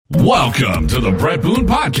Welcome to the Brett Boone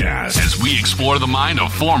Podcast, as we explore the mind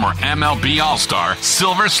of former MLB All-Star,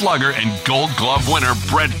 Silver Slugger, and Gold Glove winner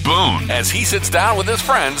Brett Boone, as he sits down with his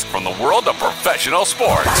friends from the world of professional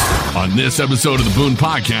sports. On this episode of the Boone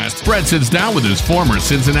Podcast, Brett sits down with his former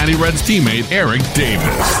Cincinnati Reds teammate Eric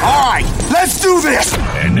Davis. All right, let's do this!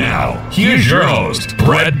 And now, here's your host,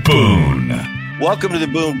 Brett Boone. Welcome to the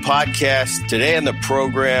Boone Podcast. Today on the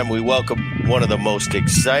program, we welcome one of the most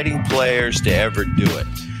exciting players to ever do it.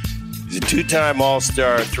 He's a two-time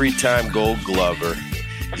All-Star, three-time Gold Glover.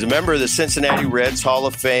 He's a member of the Cincinnati Reds Hall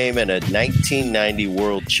of Fame and a 1990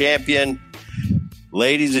 World Champion.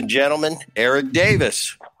 Ladies and gentlemen, Eric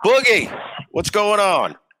Davis. Boogie, what's going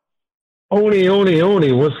on? Oni.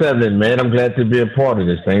 What's happening, man? I'm glad to be a part of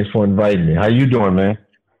this. Thanks for inviting me. How you doing, man?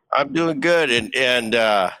 I'm doing good. And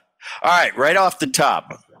all right, right off the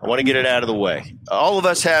top, I want to get it out of the way. All of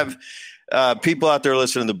us have people out there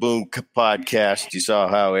listening to the Boone Podcast. You saw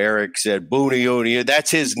how Eric said Boone. That's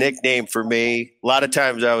his nickname for me. A lot of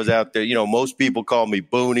times I was out there, most people call me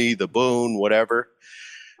Booney, the Boone, whatever.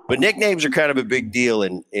 But nicknames are kind of a big deal,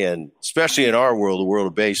 in especially in our world, the world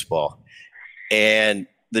of baseball. And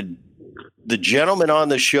the gentleman on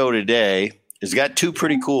the show today has got two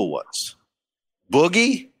pretty cool ones,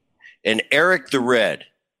 Boogie and Eric the Red.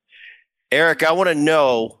 Eric, I want to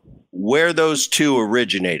know where those two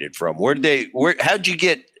originated from. How'd you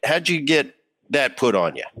get that put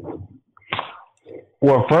on you?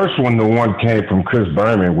 Well, first one, the one came from Chris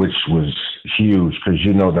Berman, which was huge because,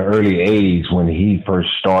 the early 80s when he first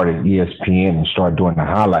started ESPN and started doing the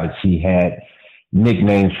highlights, he had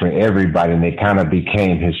nicknames for everybody and they kind of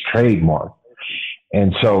became his trademark.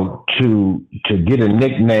 And so to get a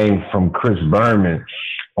nickname from Chris Berman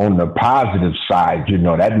on the positive side,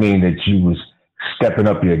 that means that you was stepping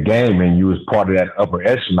up your game and you was part of that upper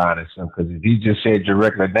echelon or something. Because if he just said your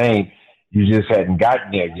regular name, you just hadn't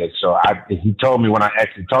gotten there yet. So he told me when I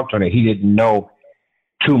actually talked to him that he didn't know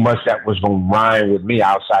too much that was going to rhyme with me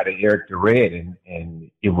outside of Eric the Red. And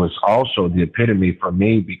it was also the epitome for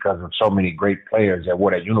me because of so many great players that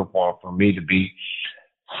wore that uniform. For me to be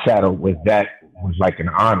saddled with that was like an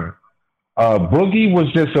honor. Boogie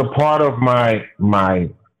was just a part of my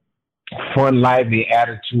fun, lively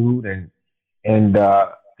attitude and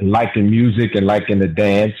liking music and liking the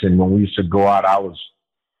dance. And when we used to go out,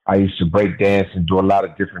 I used to break dance and do a lot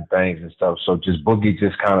of different things and stuff. So just Boogie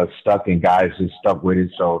just kind of stuck and guys just stuck with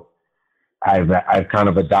it. So I've kind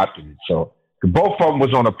of adopted it. So both of them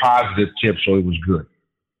was on a positive tip. So it was good.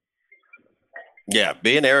 Yeah.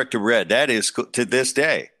 Being Eric the Red, that is to this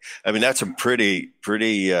day. I mean, that's a pretty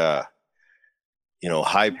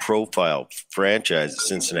high profile franchise, the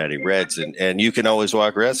Cincinnati Reds. And you can always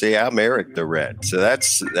walk around and say, I'm Eric the Red. So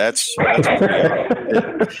that's I'm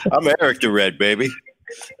Eric the Red, baby.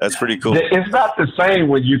 That's pretty cool. It's not the same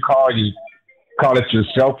when you call it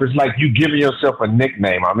yourself. It's like you giving yourself a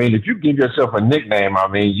nickname. I mean, if you give yourself a nickname,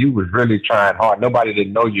 you was really trying hard. Nobody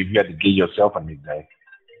didn't know you if you had to give yourself a nickname.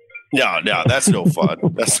 No, that's no fun.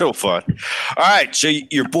 That's no fun. All right. So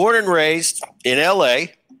you're born and raised in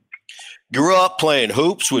L.A., grew up playing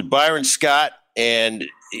hoops with Byron Scott, and,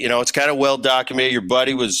 it's kind of well documented. Your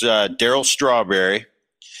buddy was Darryl Strawberry.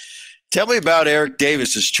 Tell me about Eric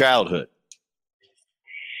Davis's childhood.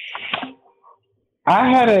 I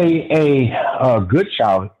had a good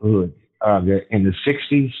childhood in the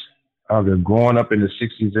 60s. Growing up in the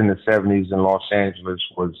 60s and the 70s in Los Angeles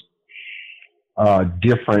was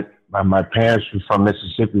different. My parents were from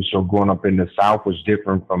Mississippi, so growing up in the South was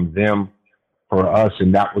different from them. For us,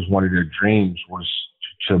 and that was one of their dreams, was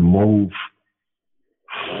to move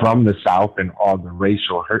from the South and all the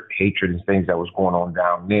racial hatred and things that was going on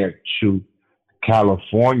down there to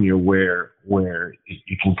California, where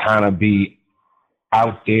you can kind of be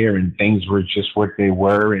out there and things were just what they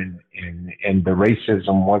were, and the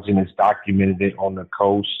racism wasn't as documented on the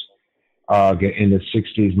coast. In the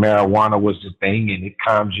 60s, marijuana was the thing, and it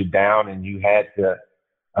calms you down, and you had the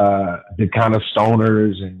kind of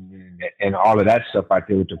stoners and all of that stuff out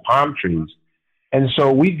there with the palm trees. And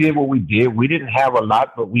so we did what we did. We didn't have a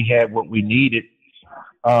lot, but we had what we needed.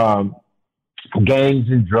 Gangs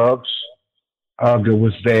and drugs that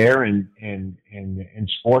was there, and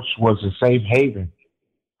sports was a safe haven.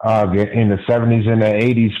 In the 70s and the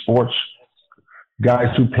 80s, sports guys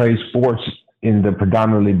who played sports in the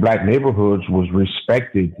predominantly black neighborhoods was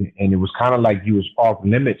respected, and it was kind of like you was off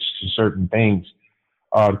limits to certain things,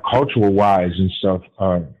 cultural wise and stuff.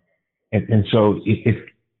 And so it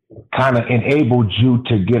kind of enabled you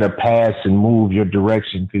to get a pass and move your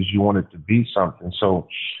direction because you wanted to be something. So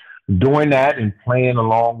doing that and playing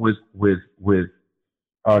along with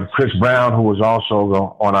Chris Brown, who was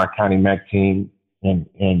also on our County MAC team,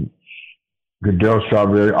 and Goodell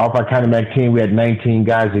Strawberry. Off our County Mac team, we had 19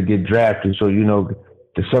 guys that get drafted. So,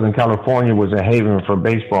 the Southern California was a haven for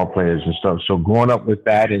baseball players and stuff. So growing up with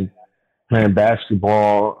that and playing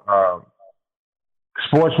basketball,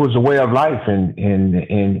 sports was a way of life, and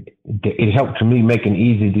it helped to me make an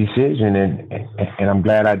easy decision, and I'm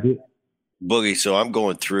glad I did. Boogie, so I'm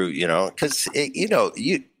going through, because,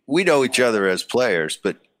 we know each other as players,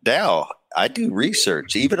 but now I do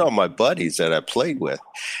research, even on my buddies that I played with.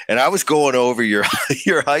 And I was going over your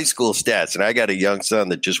high school stats, and I got a young son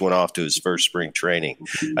that just went off to his first spring training.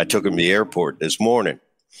 I took him to the airport this morning,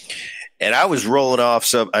 and I was rolling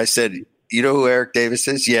off I said, you know who Eric Davis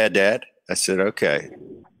is? Yeah, Dad. I said, okay.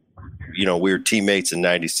 We were teammates in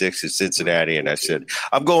 96 in Cincinnati. And I said,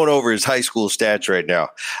 I'm going over his high school stats right now.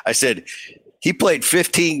 I said, he played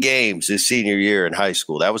 15 games his senior year in high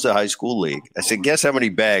school. That was a high school league. I said, guess how many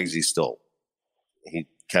bags he stole? He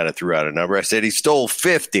kind of threw out a number. I said, he stole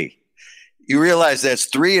 50. You realize that's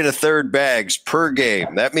 3 1/3 bags per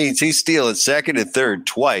game. That means he's stealing second and third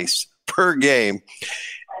twice per game.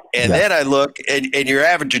 And then I look, and you're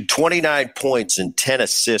averaging 29 points and 10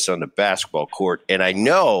 assists on the basketball court. And I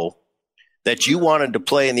know that you wanted to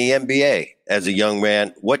play in the NBA as a young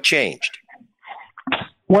man. What changed?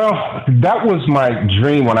 Well, that was my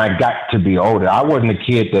dream when I got to be older. I wasn't a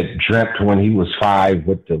kid that dreamt when he was 5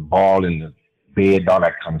 with the ball in the bed, all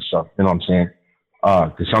that kind of stuff. You know what I'm saying?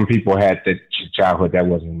 Because some people had that childhood that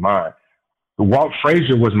wasn't mine. Walt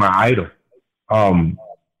Frazier was my idol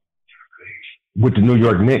with the New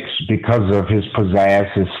York Knicks because of his pizzazz,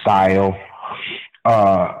 his style.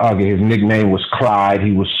 His nickname was Clyde.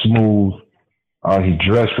 He was smooth. He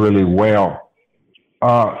dressed really well.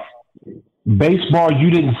 Baseball, you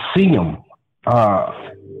didn't see him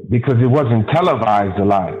because it wasn't televised a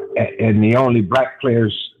lot. And the only black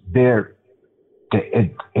players there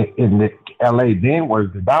in the LA then was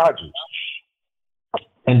the Dodgers.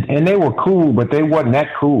 And they were cool, but they wasn't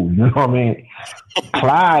that cool. You know what I mean?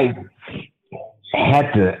 Clyde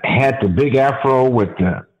had the big afro with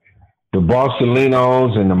the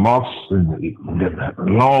Borsalinos and the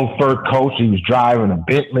long fur coat. He was driving a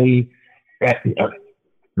Bentley,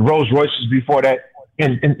 Rolls Royces before that,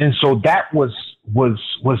 and so that was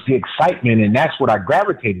the excitement, and that's what I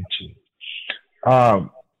gravitated to.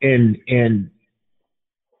 In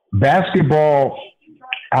basketball,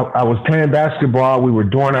 I was playing basketball. We were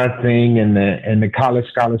doing our thing, and the college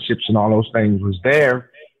scholarships and all those things was there.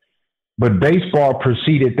 But baseball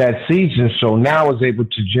preceded that season, so now I was able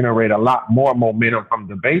to generate a lot more momentum from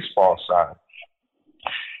the baseball side.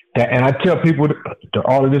 And I tell people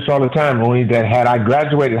all of this all the time, only that had I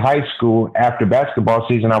graduated high school after basketball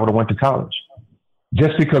season, I would have went to college,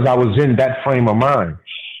 just because I was in that frame of mind.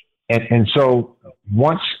 And so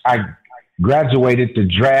once I graduated the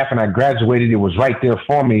draft and I graduated, it was right there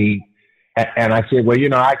for me. And I said, well,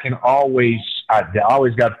 I can always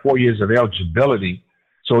got 4 years of eligibility.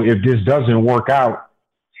 So if this doesn't work out,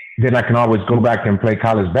 then I can always go back and play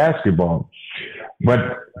college basketball. But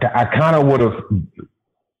I kind of would have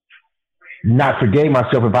not forgave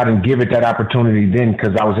myself if I didn't give it that opportunity then,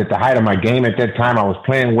 because I was at the height of my game at that time. I was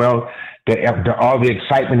playing well. All the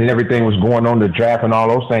excitement and everything was going on, the draft and all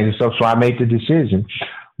those things and stuff. So I made the decision.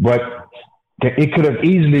 But it could have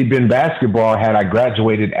easily been basketball had I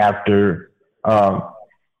graduated after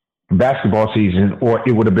basketball season, or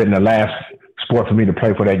it would have been the last sport for me to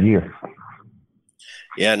play for that year.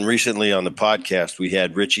 Yeah, and recently on the podcast we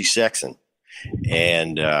had Richie Sexton,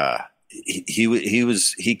 and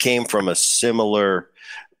he came from a similar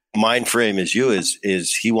mind frame as you.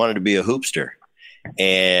 Is he wanted to be a hoopster,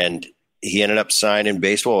 and he ended up signing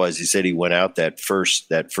baseball wise. He said he went out that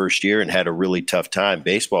first year and had a really tough time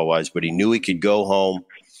baseball wise, but he knew he could go home.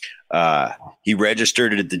 He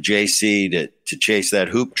registered at the JC to chase that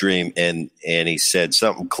hoop dream, and he said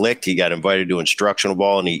something clicked. He got invited to instructional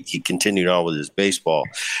ball, and he continued on with his baseball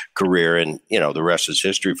career, and the rest is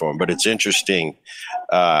history for him. But it's interesting,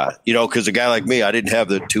 because a guy like me, I didn't have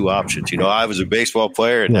the two options. I was a baseball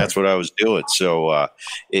player, and that's what I was doing. So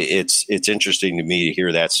it's interesting to me to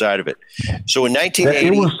hear that side of it. So in 1980,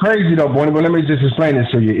 it was crazy though, Boone. But let me just explain this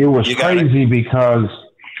to you. It was crazy because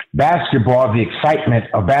basketball, the excitement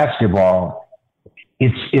of basketball,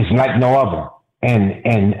 it's like no other.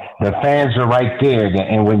 And the fans are right there.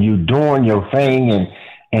 And when you're doing your thing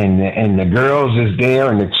and the girls is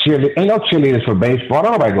there and the cheerleaders, ain't no cheerleaders for baseball.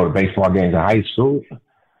 Nobody go to baseball games in high school.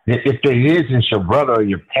 If there is, it's your brother or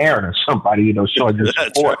your parent or somebody, showing your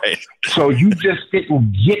support. Right. So you just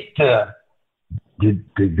didn't get the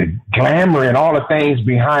glamour and all the things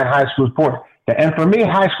behind high school sports. And for me,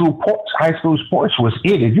 high school sports was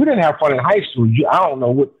it. If you didn't have fun in high school, I don't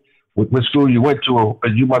know what school you went to, or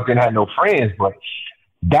you must have had no friends, but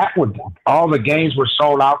all the games were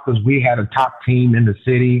sold out because we had a top team in the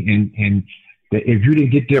city, and if you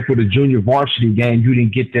didn't get there for the junior varsity game, you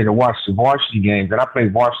didn't get there to watch the varsity games. And I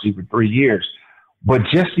played varsity for 3 years, but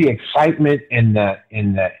just the excitement and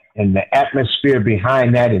the atmosphere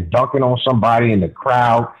behind that, and dunking on somebody, and the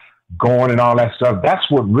crowd going and all that stuff, that's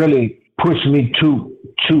what really pushed me to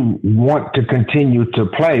want to continue to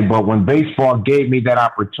play. But when baseball gave me that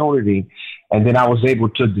opportunity, and then I was able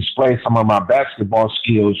to display some of my basketball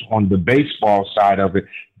skills on the baseball side of it,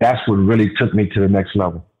 that's what really took me to the next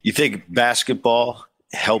level. You think basketball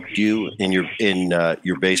helped you in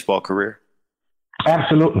your baseball career?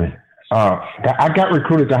 Absolutely. I got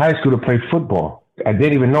recruited to high school to play football. I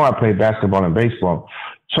didn't even know I played basketball and baseball.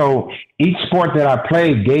 So each sport that I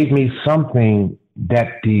played gave me something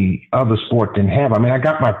that the other sport didn't have. I mean, I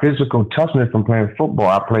got my physical toughness from playing football.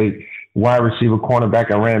 I played wide receiver, cornerback,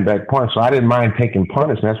 and ran back punch. So I didn't mind taking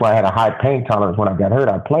punishment. That's why I had a high pain tolerance. When I got hurt,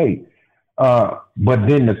 I played. But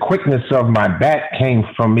then the quickness of my bat came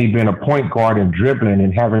from me being a point guard and dribbling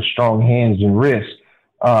and having strong hands and wrists.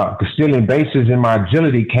 Stealing bases and my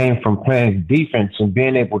agility came from playing defense and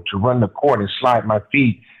being able to run the court and slide my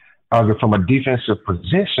feet from a defensive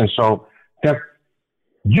position. So that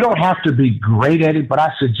you don't have to be great at it, but I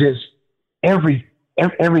suggest every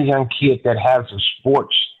young kid that has a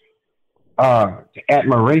sports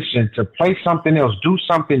admiration to play something else, do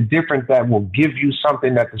something different that will give you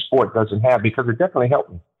something that the sport doesn't have, because it definitely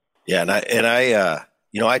helped me. Yeah, and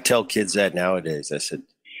I tell kids that nowadays. I said,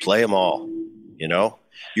 play them all. You know,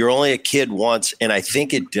 you're only a kid once, and I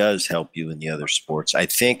think it does help you in the other sports. I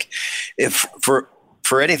think if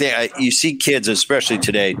for anything, you see kids, especially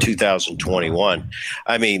today, 2021.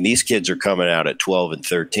 I mean, these kids are coming out at 12 and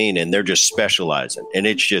 13, and they're just specializing, and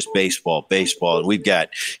it's just baseball. And we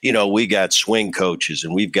got swing coaches,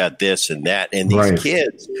 and we've got this and that, and these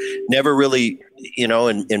kids never really,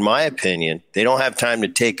 in my opinion, they don't have time to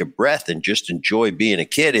take a breath and just enjoy being a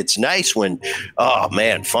kid. It's nice when, oh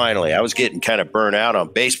man, finally, I was getting kind of burnt out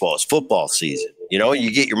on baseball. It's football season.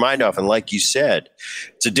 You get your mind off, and like you said,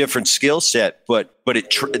 it's a different skill set. But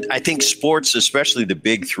I think sports, especially the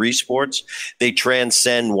big three sports, they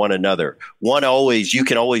transcend one another. You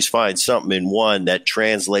can always find something in one that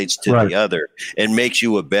translates to the other and makes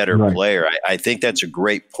you a better player. I think that's a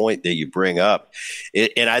great point that you bring up,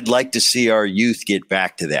 and I'd like to see our youth get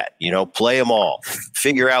back to that. Play them all,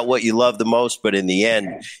 figure out what you love the most, but in the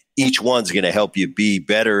end, each one's going to help you be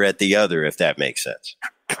better at the other, if that makes sense.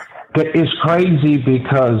 It's crazy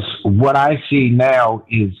because what I see now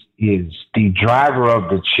is the driver of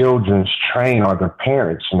the children's train are the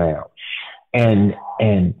parents now. And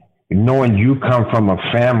knowing you come from a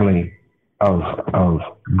family of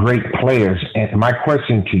great players, and my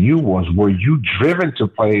question to you was, were you driven to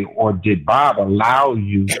play, or did Bob allow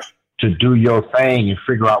you to do your thing and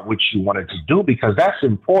figure out what you wanted to do? Because that's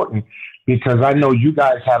important, because I know you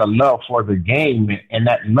guys had a love for the game, and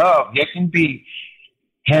that love, it can be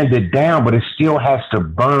handed down, but it still has to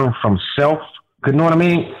burn from self. You know what I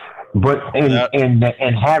mean? But and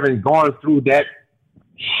having gone through that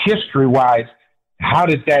history wise, how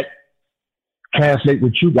did that translate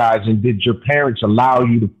with you guys? And did your parents allow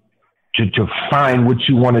you to find what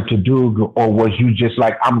you wanted to do, or was you just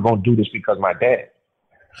like, I'm going to do this because my dad?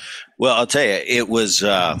 Well, I'll tell you, it was.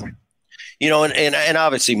 And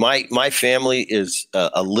obviously my family is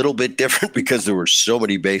a little bit different because there were so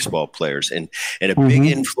many baseball players, and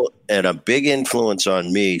a big influence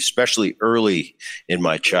on me, especially early in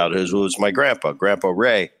my childhood, was my Grandpa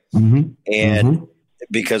Ray. And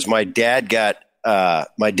because my dad got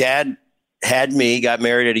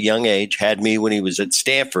married at a young age, had me when he was at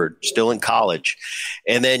Stanford, still in college.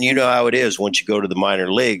 And then you know how it is once you go to the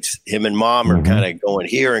minor leagues, him and mom are kind of going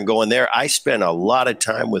here and going there. I spent a lot of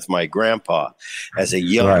time with my grandpa as a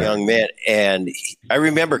young man. And I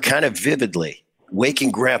remember kind of vividly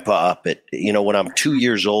waking grandpa up at, when I'm 2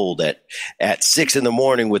 years old at 6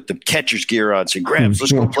 a.m. with the catcher's gear on, saying, Gramps,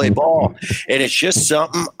 let's go play ball. And it's just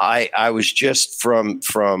something I was just from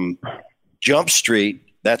Jump Street.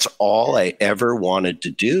 That's all I ever wanted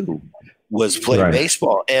to do was play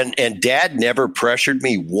baseball. And Dad never pressured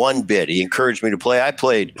me one bit. He encouraged me to play. I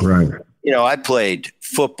played, I played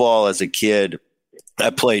football as a kid. I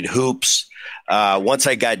played hoops. Once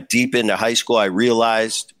I got deep into high school, I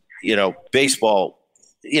realized, baseball,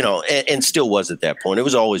 and still was at that point. It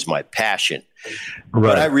was always my passion.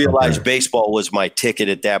 But I realized baseball was my ticket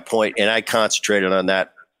at that point, and I concentrated on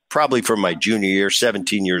that probably from my junior year,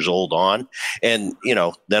 17 years old on. And,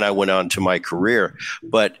 then I went on to my career.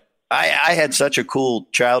 But I had such a cool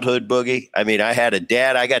childhood, Boogie. I mean, I had a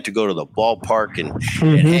dad. I got to go to the ballpark and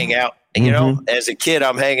hang out. And, you know, as a kid,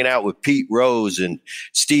 I'm hanging out with Pete Rose and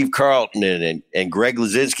Steve Carlton and Greg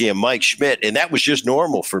Lazinski and Mike Schmidt. And that was just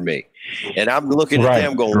normal for me. And I'm looking at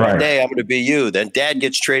them going, one day I'm going to be you. Then Dad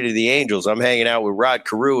gets traded to the Angels. I'm hanging out with Rod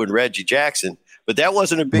Carew and Reggie Jackson. But that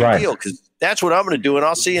wasn't a big deal because that's what I'm going to do. And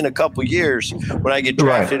I'll see you in a couple years when I get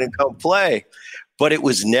drafted and come play. But it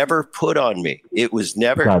was never put on me. It was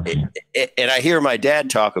never. And I hear my dad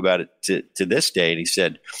talk about it to this day. And he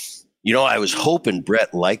said, you know, I was hoping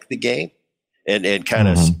Brett liked the game and kind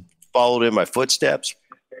of followed in my footsteps,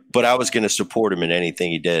 but I was going to support him in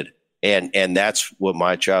anything he did. And that's what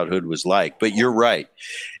my childhood was like. But you're right.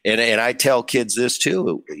 And I tell kids this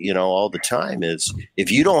too, you know, all the time is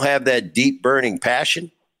if you don't have that deep burning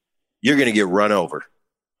passion, you're going to get run over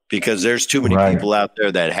because there's too many people out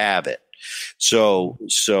there that have it. So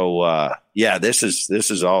yeah, this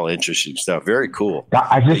is all interesting stuff. Very cool.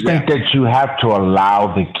 I just think that you have to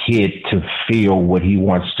allow the kid to feel what he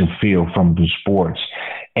wants to feel from the sports.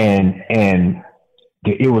 And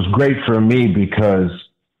it was great for me because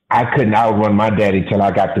I couldn't outrun my daddy till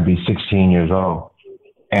I got to be 16 years old.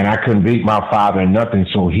 And I couldn't beat my father in nothing.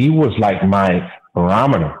 So he was like my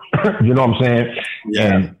barometer. You know what I'm saying?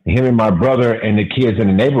 Yeah. And him and my brother and the kids in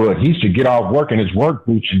the neighborhood, he used to get off work in his work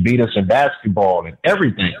boots and beat us in basketball and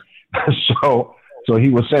everything. So he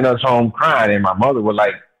would send us home crying, and my mother would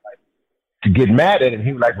like to get mad at him.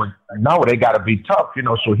 He was like, well, no, they got to be tough, you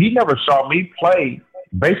know. So he never saw me play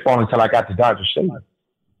baseball until I got to Dodger Stadium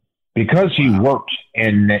because he worked,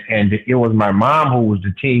 and it was my mom who was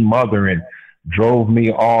the team mother and drove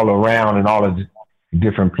me all around in all of the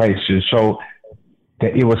different places. So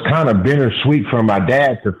it was kind of bittersweet for my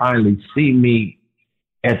dad to finally see me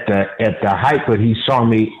at the height, but he saw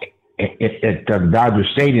me at the Dodger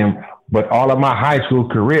Stadium. But all of my high school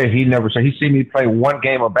career, he never said. He seen me play one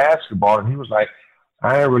game of basketball, and he was like,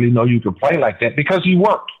 "I didn't really know you could play like that," because he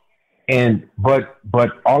worked. But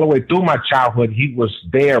all the way through my childhood, he was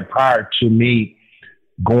there prior to me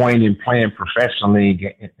going and playing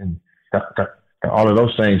professionally and all of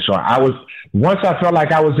those things. So once I felt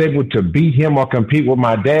like I was able to beat him or compete with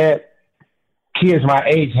my dad, kids my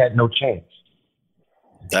age had no chance.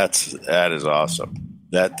 That is awesome.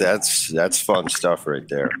 That's fun stuff right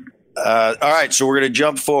there. All right, so we're going to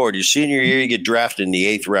jump forward. Your senior year, you get drafted in the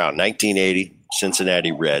 8th round, 1980,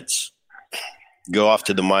 Cincinnati Reds. Go off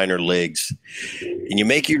to the minor leagues, and you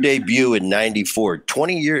make your debut in 94,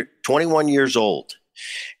 21 years old.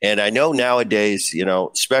 And I know nowadays, you know,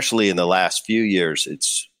 especially in the last few years,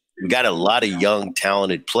 we got a lot of young,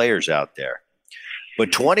 talented players out there.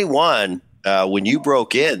 But 21, when you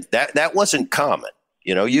broke in, that wasn't common.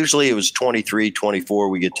 You know, usually it was 23, 24,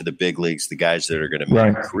 we get to the big leagues, the guys that are going to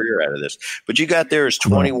make a career out of this. But you got there as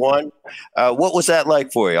 21. What was that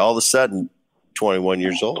like for you? All of a sudden, 21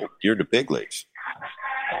 years old, you're in the big leagues.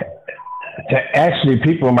 Actually,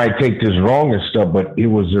 people might take this wrong and stuff, but it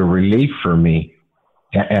was a relief for me.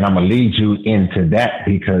 And I'm going to lead you into that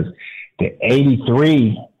because the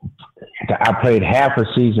 83, I played half a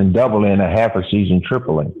season double A and a half a season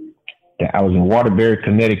triple A. I was in Waterbury,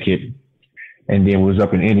 Connecticut, and then was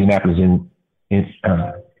up in Indianapolis,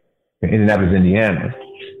 Indiana.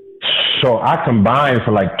 So I combined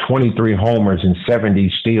for like 23 homers and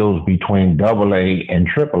 70 steals between double A and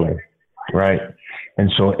triple A, right?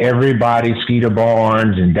 And so everybody, Skeeter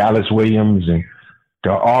Barnes and Dallas Williams and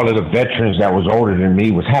all of the veterans that was older than me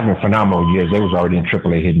was having phenomenal years. They was already in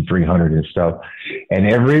AAA hitting 300 and stuff. And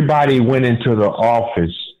everybody went into the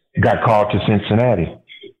office, got called to Cincinnati.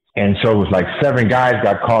 And so it was like 7 guys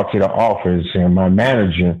got called to the office, and my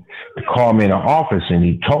manager called me in the office and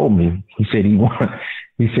he told me, he said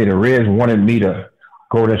the Reds wanted me to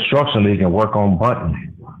go to the instruction league and work on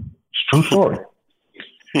bunting. It's a true story.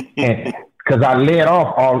 And because I led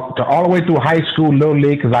off all the way through high school, little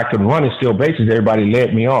league, because I could run and steal bases, everybody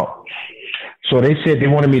led me off. So they said they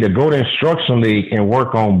wanted me to go to instruction league and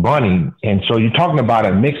work on bunting. And so you're talking about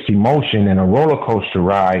a mixed emotion and a roller coaster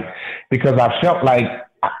ride, because I felt like,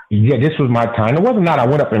 yeah, this was my time. It wasn't that I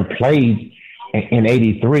went up and played in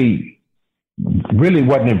 83. Really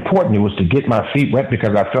wasn't important. It was to get my feet wet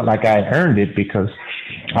because I felt like I had earned it because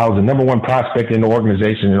I was the number one prospect in the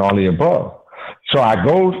organization and all the above. So I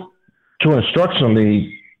go to instruction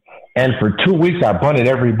league, and for 2 weeks I bunted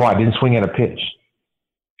every ball. I didn't swing at a pitch.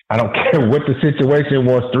 I don't care what the situation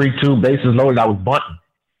was, 3-2, bases loaded, I was bunting.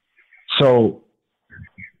 So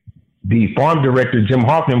the farm director, Jim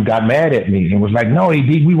Hoffman, got mad at me and was like, "No,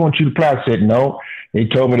 AD, we want you to play." I said, "No." They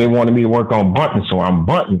told me they wanted me to work on bunting, so I'm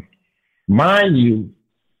bunting. Mind you,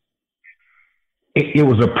 it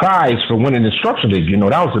was a prize for winning the instruction league. You know,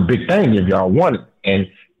 that was a big thing if y'all won it. And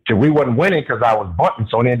so we wasn't winning because I was bunting,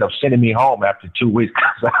 so they ended up sending me home after 2 weeks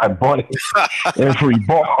because I bunted every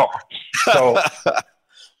ball. So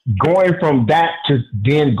going from that to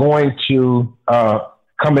then going to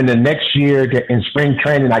coming the next year in spring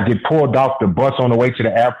training, I get pulled off the bus on the way to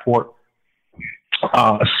the airport.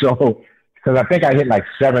 So because I think I hit like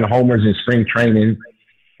 7 homers in spring training,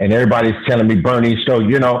 and everybody's telling me, Bernie, so,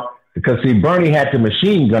 you know, because see, Bernie had the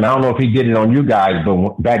machine gun. I don't know if he did it on you guys,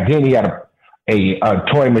 but back then he had a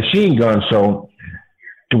toy machine gun. So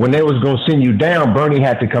when they was going to send you down, Bernie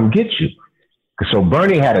had to come get you. So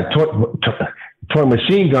Bernie had a toy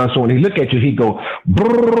machine gun. So when he look at you, he go,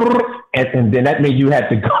 and then that means you had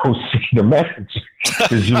to go see the message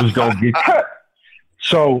because you was going to get cut.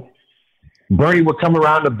 So Bernie would come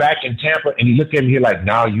around the back in Tampa, and he looked at me like,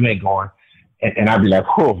 no, you ain't going. And I'd be like,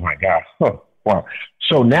 oh, my God. Oh, wow.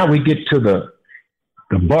 So now we get to the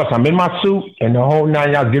bus. I'm in my suit, and the whole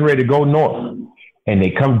 9 yards getting ready to go north. And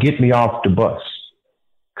they come get me off the bus.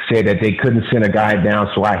 Said that they couldn't send a guy down,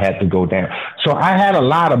 so I had to go down. So I had a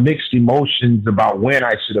lot of mixed emotions about when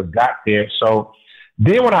I should have got there. So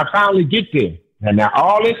then when I finally get there, and now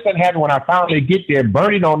all this that happened when I finally get there,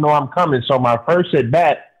 Bernie don't know I'm coming. So my first at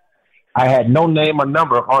bat, I had no name or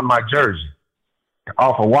number on my jersey.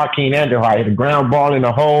 Off of Joaquin Anderson, I hit a ground ball in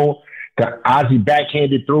the hole. The Ozzie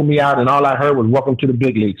backhanded, threw me out, and all I heard was "Welcome to the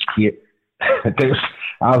big leagues, kid."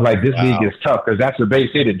 I was like, "This league is tough," because that's a base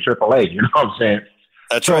hit in AAA. You know what I'm saying?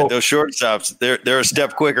 That's right. Those shortstops, they're a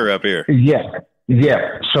step quicker up here.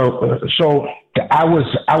 Yeah. So I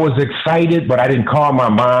was excited, but I didn't call my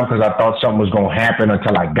mom because I thought something was going to happen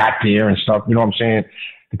until I got there and stuff. You know what I'm saying?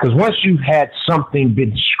 Because once you've had something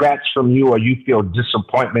been scratched from you, or you feel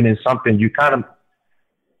disappointment in something, you kind of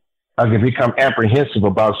become apprehensive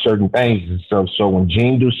about certain things and stuff. So when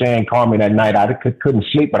Gene Dussain called me that night, I couldn't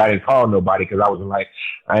sleep, but I didn't call nobody because I was like,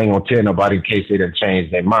 I ain't gonna tell nobody in case they didn't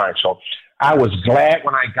change their mind. So I was glad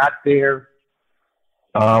when I got there,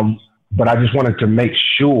 but I just wanted to make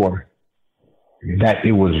sure that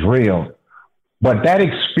it was real. But that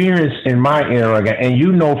experience in my era, and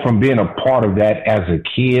you know from being a part of that as a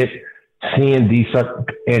kid, seeing these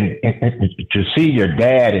and to see your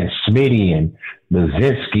dad and Smitty and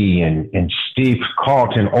Lazinski and Steve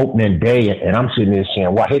Carlton opening day, and I'm sitting there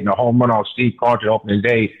saying, "Wow, hitting a home run on Steve Carlton opening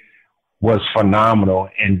day was phenomenal."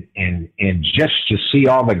 And just to see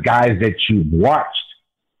all the guys that you watched,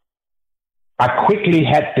 I quickly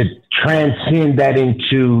had to transcend that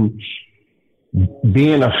into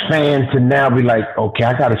being a fan to now be like, okay,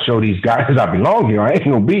 I got to show these guys I belong here. I ain't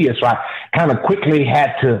gonna be here. So I kind of quickly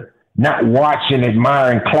had to not watch and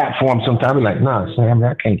admire and clap for him sometimes. Like, nah, Sam,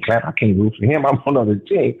 I can't clap. I can't root for him. I'm on another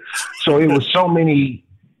team. So it was so many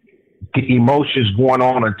emotions going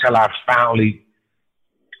on until I finally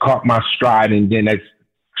caught my stride, and then they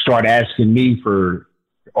started asking me for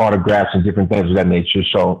autographs and different things of that nature.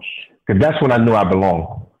 So, because that's when I knew I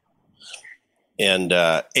belonged. And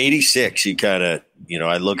 86, you kind of,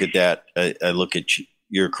 I look at that. I look at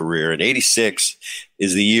your career, and 86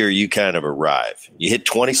 is the year you kind of arrive. You hit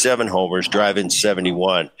 27 homers, drive in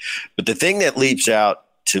 71. But the thing that leaps out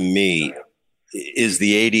to me is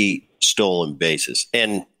the 80 stolen bases.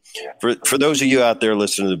 And for those of you out there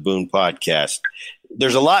listening to the Boone podcast,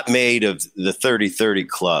 there's a lot made of the 30-30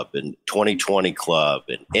 club and 20-20 club.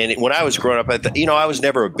 And when I was growing up, I thought, I was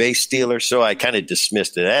never a base stealer, so I kind of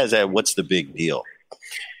dismissed it as what's the big deal?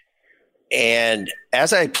 And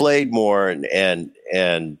as I played more and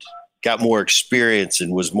got more experience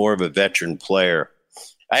and was more of a veteran player,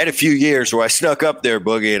 I had a few years where I snuck up there,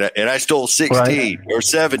 Boogie, and I stole 16 or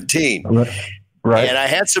 17. Right. And I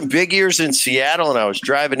had some big years in Seattle, and I was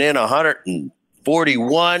driving in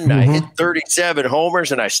 141. I hit 37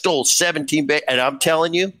 homers, and I stole 17 bases. And I'm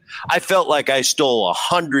telling you, I felt like I stole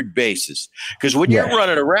 100 bases. Because when you're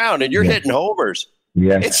running around and you're hitting homers,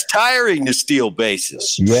 it's tiring to steal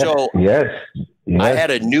bases. So I had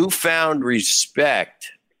a newfound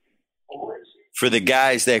respect for the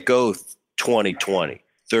guys that go 20-20,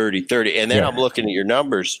 30-30. And then I'm looking at your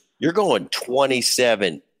numbers. You're going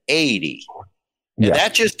 27-80. And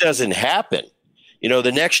that just doesn't happen.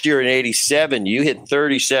 The next year in 87, you hit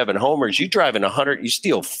 37 homers. You drive in 100, you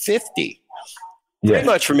steal 50. Pretty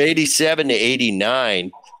much from 87 to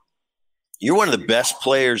 89, you're one of the best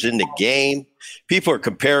players in the game. People are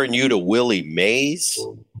comparing you to Willie Mays.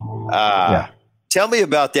 Tell me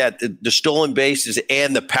about that, the stolen bases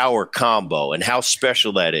and the power combo, and how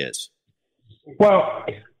special that is. Well,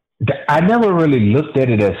 I never really looked at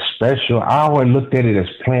it as special. I always looked at it as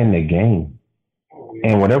playing the game.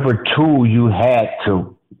 And whatever tool you had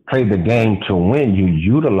to play the game to win, you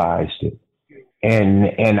utilized it.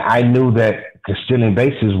 And I knew that stealing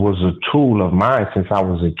bases was a tool of mine since I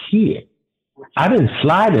was a kid. I didn't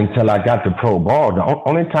slide until I got the pro ball. The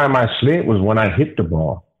only time I slid was when I hit the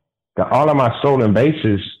ball. All of my stolen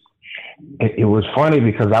bases, it was funny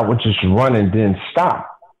because I would just run and then stop.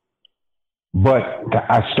 But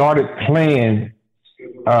I started playing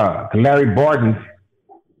Larry Barton,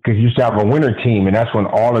 because he used to have a winter team, and that's when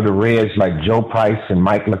all of the Reds like Joe Price and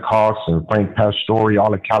Mike Lacoste and Frank Pastore,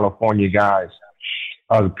 all the California guys,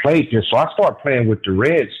 played there. So I started playing with the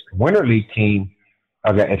Reds winter league team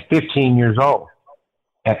at 15 years old.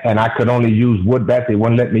 And I could only use wood bat. They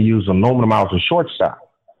wouldn't let me use aluminum. I was a shortstop.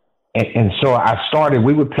 And so I started,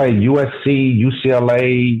 we would play USC,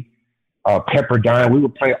 UCLA, Pepperdine. We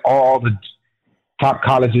would play all the top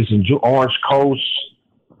colleges in Orange Coast,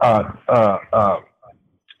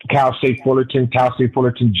 Cal State Fullerton,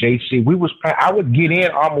 JC. I would get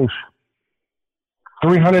in almost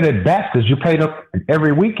 300 at bats because you played up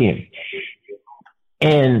every weekend.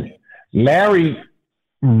 And Larry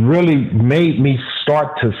really made me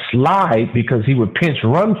start to slide because he would pinch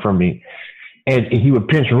run for me, and he would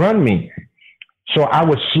pinch run me. So I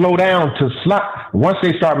would slow down to slide. Once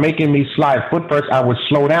they start making me slide foot first, I would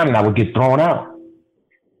slow down and I would get thrown out.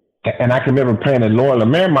 And I can remember playing at Loyola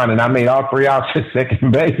Marymount, and I made all 3 outs at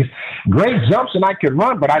second base. Great jumps, and I could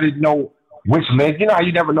run, but I didn't know which leg. You know how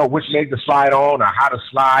you never know which leg to slide on or how to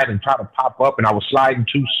slide and try to pop up, and I was sliding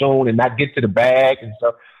too soon and not get to the bag and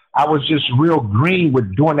stuff. I was just real green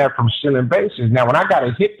with doing that from stealing bases. Now, when I got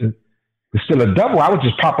a hit to steal a double, I would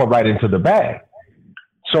just pop up right into the bag.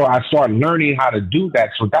 So I started learning how to do that.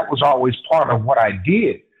 So that was always part of what I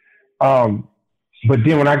did. But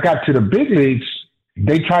then when I got to the big leagues,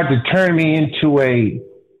 they tried to turn me into a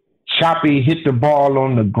choppy, hit the ball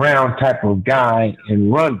on the ground type of guy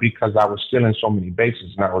and run because I was stealing so many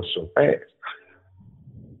bases and I was so fast.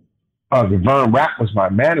 Vern Rapp was my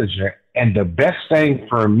manager. And the best thing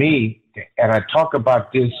for me, and I talk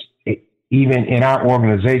about this even in our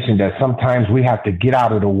organization, that sometimes we have to get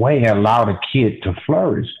out of the way and allow the kid to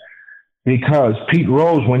flourish. Because Pete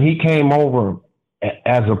Rose, when he came over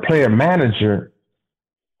as a player manager,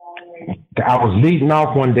 I was leading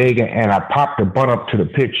off one day and I popped the bunt up to the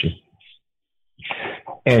pitcher.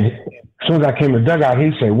 And as soon as I came to the dugout,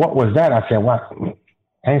 he said, "What was that?" I said, "What?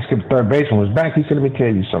 I ain't skipped third base and was back." He said, "Let me tell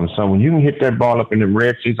you something, son. When you can hit that ball up in them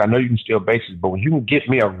red seats, I know you can steal bases, but when you can get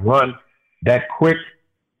me a run that quick,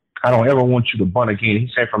 I don't ever want you to bunt again." He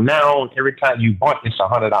said, "From now on, every time you bunt, it's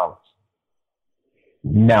 $100.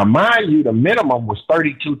 Now, mind you, the minimum was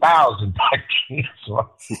 $32,000 back then, so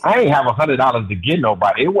I ain't have $100 to get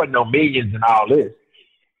nobody. It wasn't no millions and all this.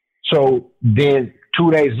 So then 2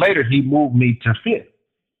 days later, he moved me to fifth.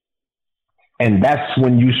 And that's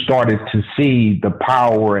when you started to see the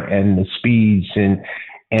power and the speeds.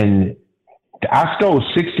 And I stole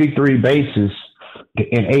 63 bases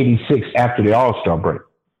in 86 after the All-Star break.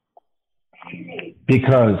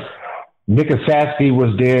 Because Nick Asaski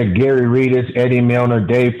was there, Gary Reedus, Eddie Milner,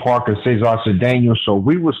 Dave Parker, Cesar Cedeno. So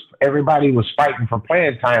everybody was fighting for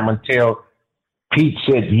playing time until Pete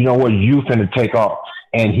said, "You know what, you finna take off."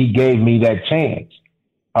 And he gave me that chance.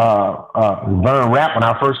 Vern Rapp, when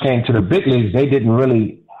I first came to the big leagues, they didn't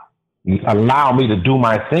really allow me to do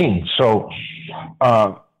my thing. So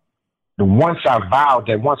once I vowed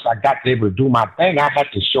that once I got able to do my thing, I had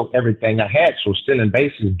to show everything I had. So stealing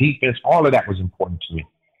bases, defense, all of that was important to me.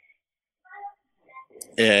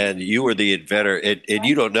 And you were the inventor. And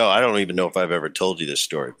you don't know, I don't even know if I've ever told you this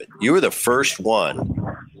story, but you were the first one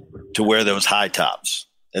to wear those high tops.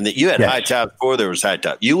 And that you had high tops before there was high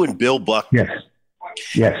top. You and Bill Buckner.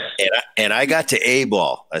 Yes. And I got to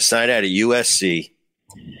A-ball. I signed out of USC.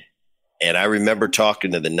 And I remember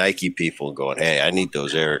talking to the Nike people and going, "Hey, I need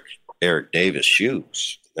those Eric Davis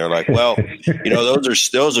shoes." They're like, "Well,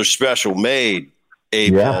 those are special made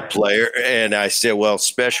A-ball player." And I said, "Well,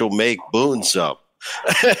 special make Boone some."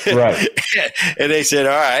 Right. And they said,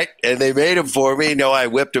 "All right." And they made them for me. No, I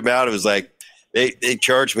whipped them out. It was like, they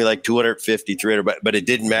charged me like $250, $300, but it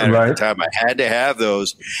didn't matter at the time. I had to have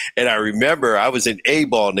those. And I remember I was in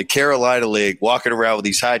A-ball in the Carolina League walking around with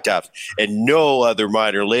these high tops, and no other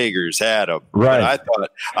minor leaguers had them. Right. And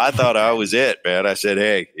I thought I was it, man. I said,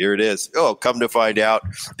 "Hey, here it is." Oh, come to find out,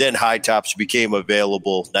 then high tops became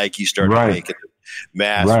available. Nike started making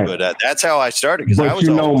mass, but that's how I started. Because I was,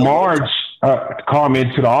 Marge called me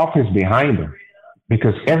into the office behind him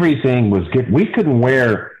because everything was good. We couldn't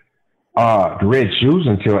wear the red shoes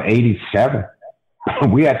until 87.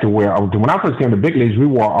 We had to wear, when I first came to big leagues, we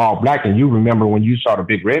wore all black. And you remember when you saw the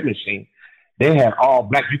Big Red Machine, they had all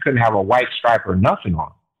black. You couldn't have a white stripe or nothing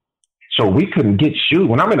on. So we couldn't get shoes.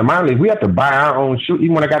 When I'm in the minor league, we had to buy our own shoes,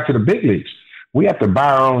 even when I got to the big leagues. we have to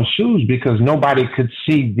buy our own shoes because nobody could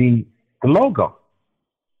see the logo.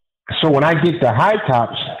 So when I get the high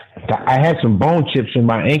tops, I had some bone chips in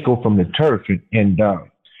my ankle from the turf, and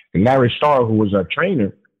Larry Starr, who was our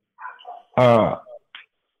trainer, because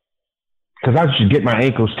I used to get my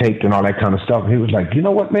ankles taped and all that kind of stuff. He was like, you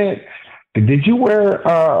know what, man? Did you wear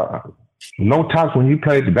low tops when you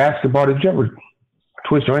played the basketball? Did you ever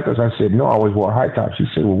twist your ankles? I said, no, I always wore high tops. He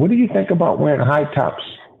said, well, what do you think about wearing high tops?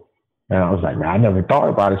 And I was like, man, I never thought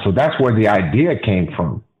about it. So that's where the idea came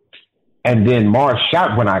from. And then Mars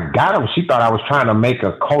shot, when I got him, she thought I was trying to make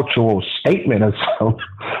a cultural statement or something,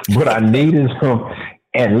 but I needed some.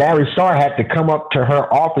 And Larry Starr had to come up to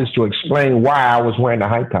her office to explain why I was wearing the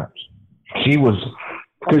high tops. She was,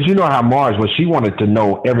 because you know how Mars was, she wanted to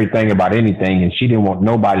know everything about anything, and she didn't want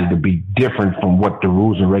nobody to be different from what the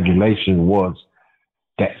rules and regulations was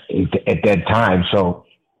at that time. So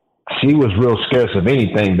she was real scarce of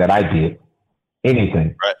anything that I did,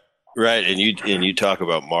 anything. Right. And you talk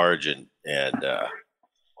about Marge and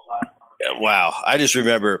wow. I just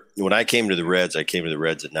remember when I came to the Reds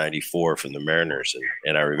in 94 from the Mariners.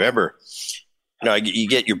 And I remember, you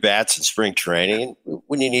get your bats in spring training.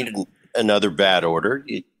 When you need another bat order,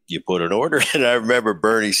 you put an order. And I remember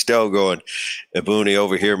Bernie Stowe going, Boone,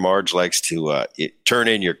 over here, Marge likes to turn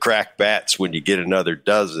in your cracked bats when you get another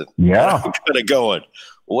dozen. Yeah. I'm kind of going,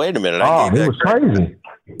 wait a minute. It was crazy.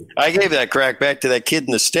 I gave that crack back to that kid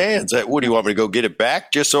in the stands. What do you want me to go get it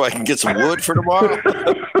back just so I can get some wood for tomorrow?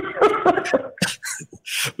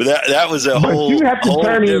 But that was a whole. But you have to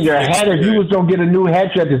turn in your hat. If you was gonna get a new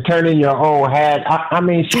hat, you had to turn in your own hat. I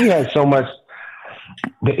mean, she had so much.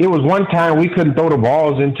 It was one time we couldn't throw the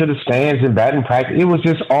balls into the stands in batting practice. It was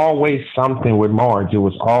just always something with Marge. It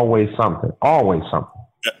was always something. Always something.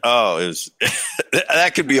 Oh, it was.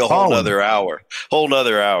 That could be a whole nother hour. Whole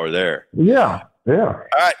nother hour there. Yeah. Yeah. All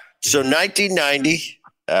right. So 1990,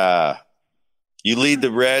 you lead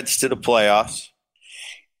the Reds to the playoffs.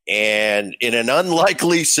 And in an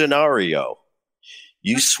unlikely scenario,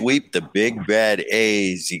 you sweep the big bad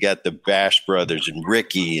A's. You got the Bash brothers and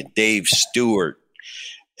Ricky and Dave Stewart.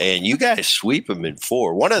 And you guys sweep them in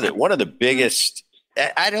 4. One of the biggest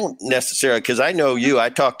 – I don't necessarily – because I know you. I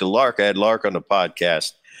talked to Lark. I had Lark on the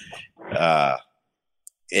podcast.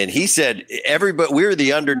 And he said, everybody, we were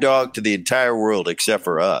the underdog to the entire world except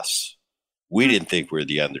for us. We didn't think we were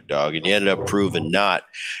the underdog, and you ended up proving not.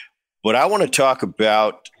 But I want to talk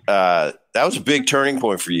about that was a big turning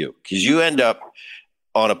point for you because you end up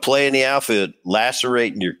on a play in the outfield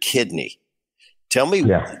lacerating your kidney. Tell me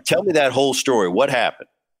that whole story. What happened?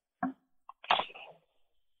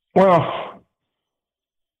 Well,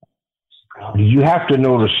 you have to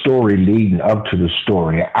know the story leading up to the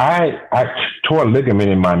story. I tore a ligament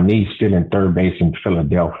in my knee still in third base in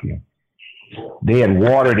Philadelphia. They had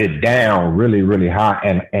watered it down really, really high,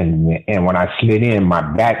 and when I slid in, my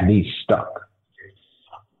back knee stuck.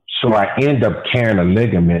 So I end up tearing a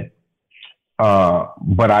ligament,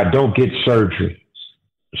 but I don't get surgery.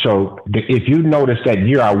 So if you notice that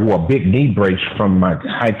year, I wore a big knee brace from my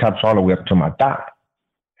high tops all the way up to my thigh.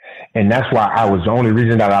 And that's why the only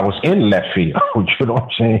reason that I was in left field, you know what I'm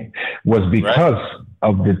saying, was because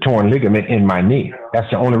of the torn ligament in my knee. That's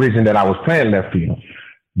the only reason that I was playing left field.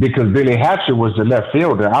 Because Billy Hatcher was the left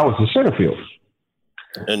fielder. I was the center fielder.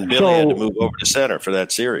 And Billy had to move over to center for that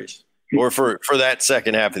series or for that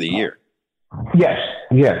second half of the year. Yes.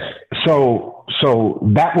 So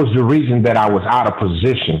that was the reason that I was out of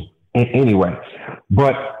position anyway.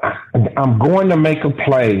 But I'm going to make a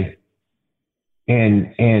play.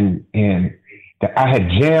 And I had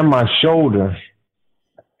jammed my shoulder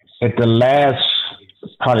at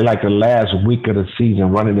probably like the last week of the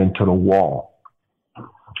season, running into the wall.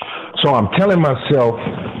 So I'm telling myself,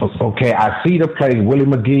 okay, I see the play. Willie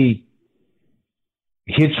McGee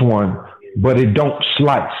hits one, but it don't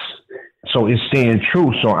slice. So it's staying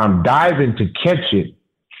true. So I'm diving to catch it,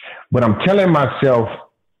 but I'm telling myself,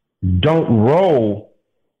 don't roll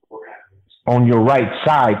on your right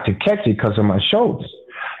side to catch it because of my shoulders.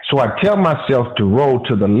 So I tell myself to roll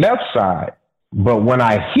to the left side, but when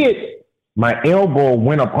I hit, my elbow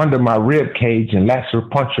went up under my rib cage and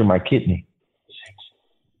punctured my kidney.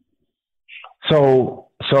 So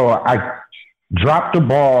I dropped the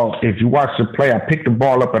ball. If you watch the play, I pick the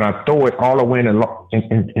ball up and I throw it all the way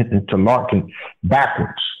into Larkin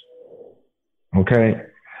backwards. Okay.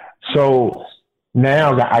 So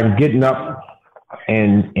now I'm getting up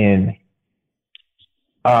and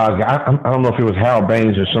I don't know if it was Hal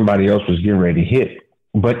Baines or somebody else was getting ready to hit,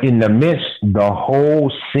 but in the midst, the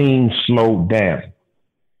whole scene slowed down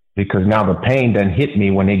because now the pain done hit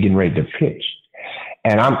me when they're getting ready to pitch.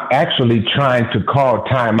 And I'm actually trying to call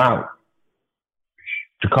timeout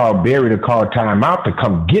to call Barry to call timeout to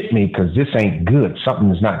come get me because this ain't good.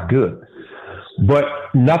 Something is not good. But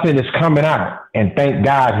nothing is coming out. And thank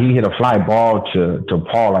God he hit a fly ball to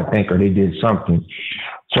Paul, I think, or they did something.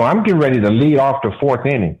 So I'm getting ready to lead off the fourth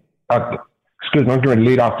inning. I'm getting ready to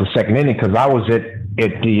lead off the second inning because I was at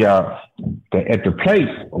the plate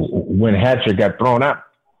when Hatcher got thrown out.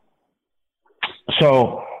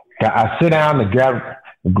 So I sit down to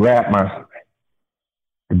grab my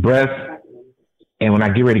breath, and when I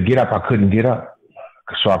get ready to get up, I couldn't get up.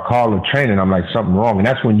 So I called the trainer, and I'm like, something wrong. And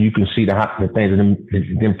that's when you can see the things,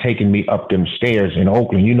 them taking me up them stairs in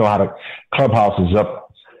Oakland. You know how the clubhouse is up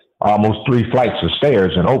almost 3 flights of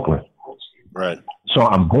stairs in Oakland. Right. So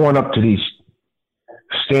I'm going up to these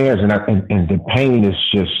stairs, and the pain is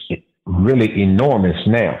just really enormous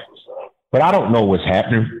now. But I don't know what's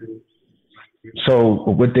happening. So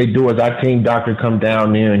what they do is our team doctor come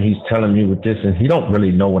down there, and he's telling me with this, and he don't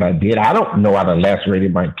really know what I did. I don't know how to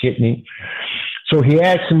lacerated my kidney. So he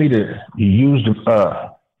asked me to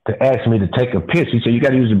take a piss. He said, "You got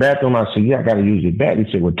to use the bathroom." I said, "Yeah, I got to use the bathroom."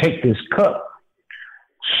 He said, "Well, take this cup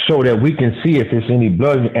so that we can see if there's any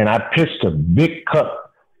blood." And I pissed a big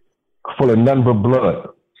cup full of nothing but blood.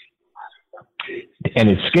 And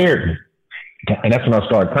it scared me. And that's when I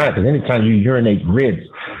started crying, because anytime you urinate red,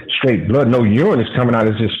 straight blood, no urine is coming out,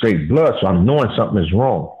 it's just straight blood. So I'm knowing something is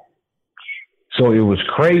wrong. So it was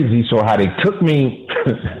crazy. So how they took me...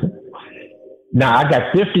 Now, I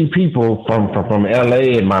got 50 people from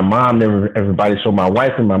L.A. and my mom and everybody. So my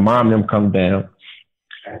wife and my mom them come down,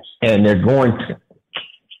 and they're going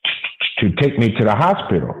to take me to the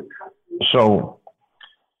hospital. So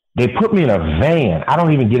they put me in a van. I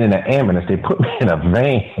don't even get in an ambulance. They put me in a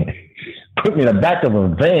van, put me in the back of a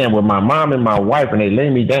van with my mom and my wife, and they lay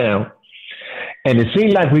me down. And it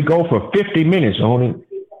seemed like we go for 50 minutes only.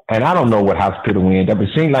 And I don't know what hospital we end up.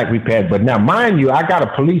 It seemed like we passed. But now, mind you, I got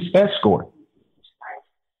a police escort.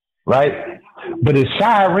 Right? But his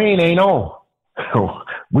siren ain't on.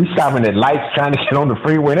 We stopping at lights trying to get on the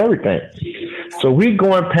freeway and everything. So we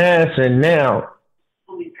going past, and now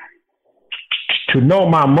to know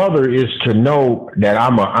my mother is to know that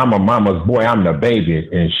I'm a mama's boy. I'm the baby.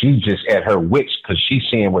 And she just at her wits because she's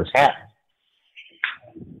seeing what's happening.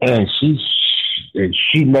 And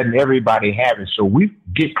she letting everybody have it. So we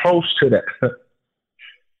get close to the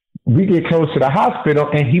hospital,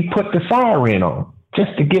 and he put the siren on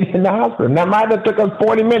just to get in the hospital. Now, might have took us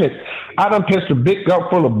 40 minutes. I done pissed a big gulp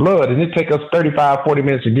full of blood, and it take us 35, 40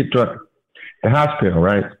 minutes to get to the hospital,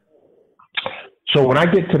 right? So when I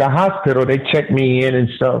get to the hospital, they check me in and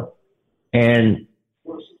stuff. And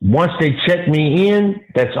once they checked me in,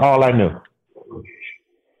 that's all I knew.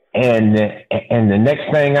 And the next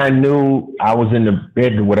thing I knew, I was in the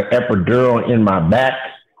bed with an epidural in my back.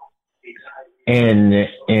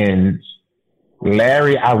 And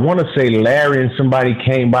Larry, I want to say Larry and somebody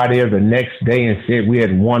came by there the next day and said we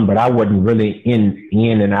had won, but I wasn't really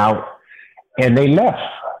in and out. And they left.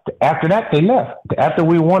 After that, they left. After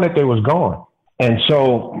we won it, they was gone. And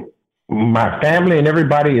so my family and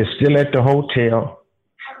everybody is still at the hotel.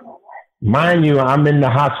 Mind you, I'm in the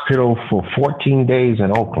hospital for 14 days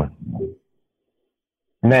in Oakland.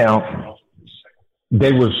 Now,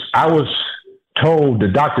 the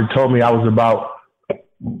doctor told me I was about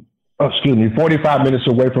 45 minutes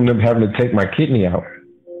away from them having to take my kidney out.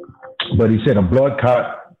 But he said a blood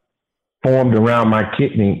clot formed around my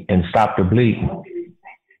kidney and stopped the bleeding.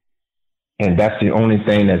 And that's the only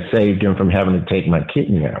thing that saved him from having to take my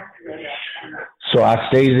kidney out. So I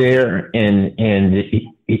stayed there, and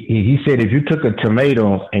he said, if you took a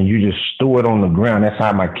tomato and you just threw it on the ground, that's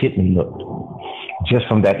how my kidney looked. Just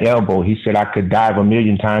from that elbow, he said I could dive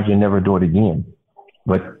 1,000,000 times and never do it again.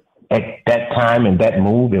 But at that time and that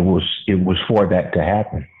move, it was for that to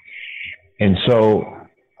happen. And so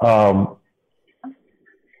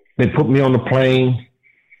they put me on the plane.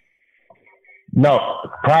 No,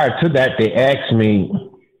 prior to that, they asked me,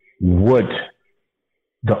 would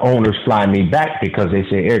the owners fly me back? Because they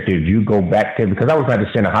said, Eric, if you go back there, because I was going to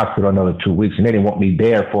stay in the hospital another 2 weeks, and they didn't want me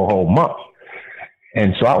there for a whole month.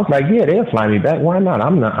 And so I was like, yeah, they'll fly me back. Why not?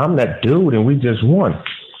 I'm that dude, and we just won.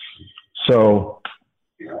 So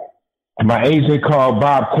my agent called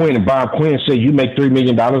Bob Quinn, and Bob Quinn said, you make $3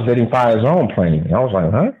 million, let him fly his own plane. And I was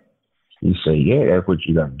like, huh? He said, yeah, that's what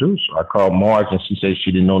you got to do. So I called Marge, and she said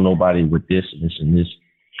she didn't know nobody with this and this and this.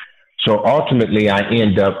 So ultimately, I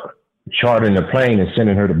end up chartering the plane and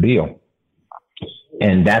sending her the bill.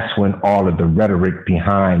 And that's when all of the rhetoric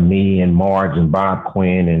behind me and Marge and Bob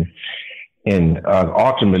Quinn and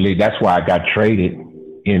ultimately, that's why I got traded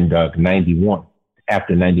in 91,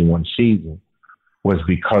 after 91 season, was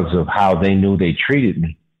because of how they knew they treated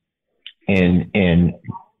me. and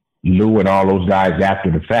Lou and all those guys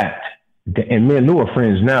after the fact. And me and Lou are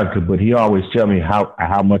friends now, but he always tell me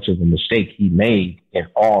how much of a mistake he made in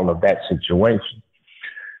all of that situation.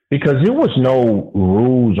 Because there was no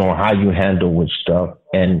rules on how you handle with stuff.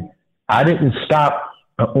 And I didn't stop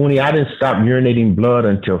urinating blood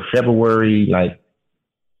until February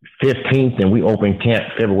 15th, and we opened camp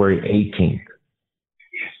February 18th.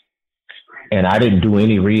 And I didn't do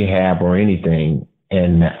any rehab or anything.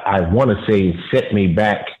 And I want to say it set me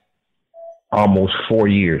back almost 4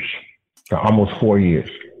 years.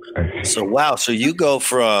 So, wow. So you go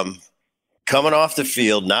from coming off the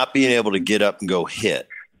field, not being able to get up and go hit,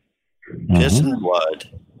 piss and blood,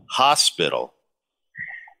 hospital.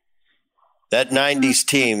 That 90s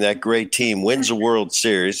team, that great team, wins the World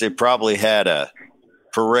Series. They probably had a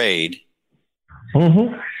parade.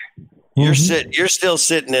 You're still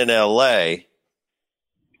sitting in L.A.,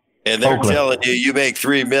 and they're telling you make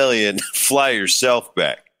 $3 million, fly yourself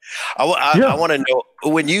back. I want to know,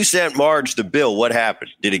 when you sent Marge the bill, what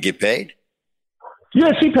happened? Did it get paid?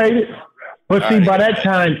 Yes, he paid it. But see, by that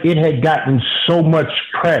time, it had gotten so much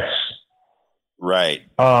press. Right.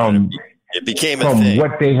 It became a from thing.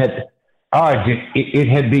 What they had, it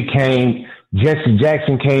had became, Jesse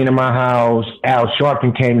Jackson came to my house, Al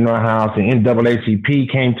Sharpton came to my house, the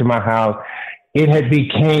NAACP came to my house. It had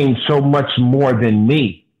became so much more than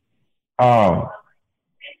me.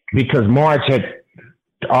 Because Marge had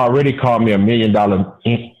already called me $1 million,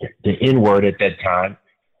 the N-word at that time,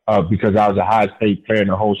 because I was the highest paid player in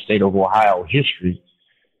the whole state of Ohio history.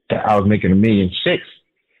 I was making $1.6 million.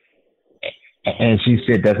 And she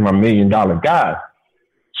said, that's my $1 million guy.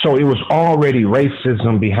 So it was already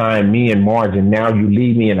racism behind me and Marge, and now you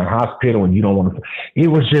leave me in a hospital and you don't want to. It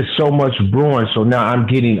was just so much brewing. So now I'm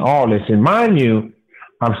getting all this. And mind you,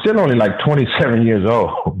 I'm still only 27 years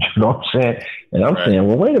old. You know what I'm saying? And I'm saying,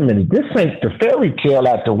 well, wait a minute. This ain't the fairy tale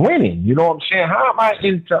after winning. You know what I'm saying? How am I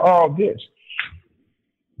into all this?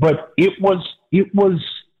 But it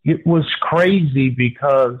was crazy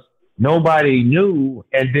because nobody knew.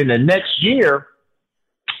 And then the next year,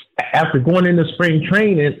 after going into spring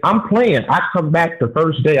training, I'm playing. I come back the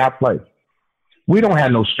first day I play. We don't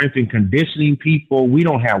have no strength and conditioning people. We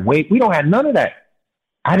don't have weight. We don't have none of that.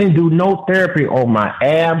 I didn't do no therapy on my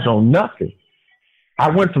abs, on nothing.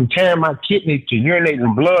 I went from tearing my kidney to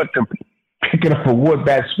urinating blood to picking up a wood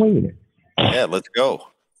bat swinging it. Yeah, let's go.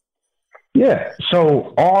 Yeah.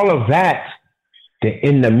 So all of that,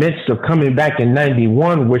 in the midst of coming back in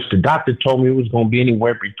 91, which the doctor told me it was going to be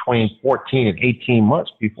anywhere between 14 and 18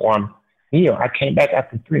 months before I'm healed. I came back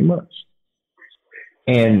after 3 months.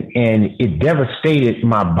 And it devastated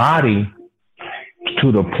my body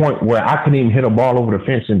to the point where I couldn't even hit a ball over the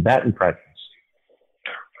fence in batting practice.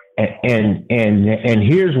 And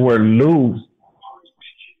here's where Lou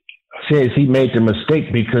says he made the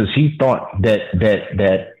mistake because he thought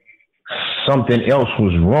that something else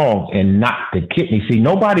was wrong and not the kidney. See,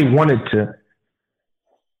 nobody wanted to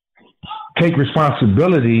take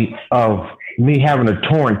responsibility of me having a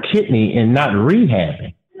torn kidney and not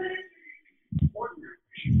rehabbing.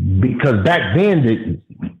 Because back then,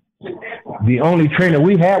 the only trainer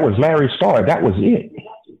we had was Larry Starr. That was it.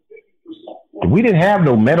 We didn't have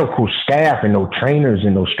no medical staff and no trainers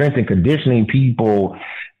and no strength and conditioning people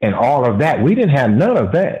and all of that. We didn't have none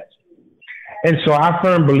of that. And so I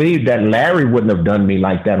firmly believe that Larry wouldn't have done me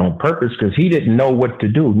like that on purpose because he didn't know what to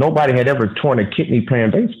do. Nobody had ever torn a kidney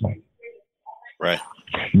playing baseball. Right.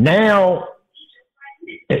 Now,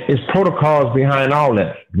 it's protocols behind all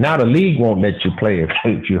that. Now the league won't let you play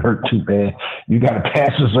if you hurt too bad. You got to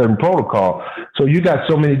pass a certain protocol. So you got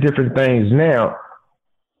so many different things now.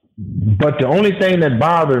 But the only thing that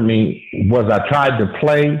bothered me was I tried to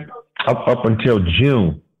play up until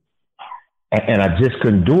June. And I just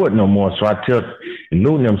couldn't do it no more. So I tell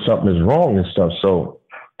Lou and them something is wrong and stuff. So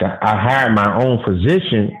I hired my own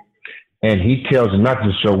physician, and he tells them not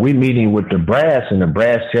to. So we meeting with the brass, and the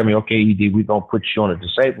brass tell me, okay, ED, we're going to put you on a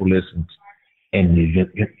disabled list. And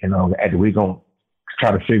we're going to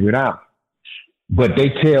try to figure it out. But they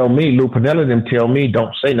tell me, Lou Piniella them tell me,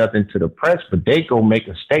 don't say nothing to the press, but they go make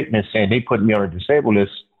a statement saying they put me on a disabled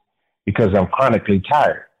list because I'm chronically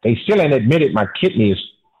tired. They still ain't admitted my kidney is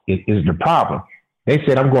the problem. They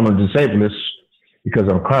said I'm going to disable this because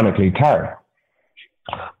I'm chronically tired.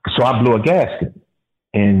 So I blew a gasket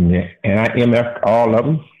and I MF'd all of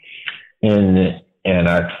them and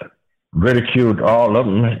I ridiculed all of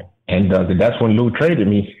them. And that's when Lou traded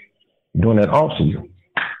me during that offseason.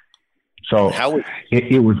 So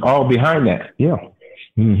it was all behind that. Yeah.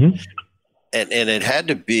 Mm-hmm. and it had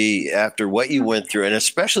to be after what you went through, and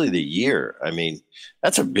especially the year. I mean,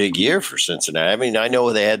 that's a big year for Cincinnati. I mean, I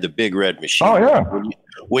know they had the Big Red Machine. Oh, yeah.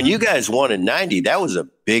 When you guys won in 90, that was a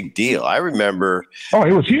big deal. I remember. Oh,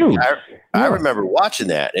 it was huge. I remember watching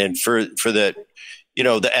that. And for the,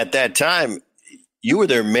 at that time, you were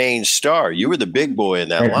their main star. You were the big boy in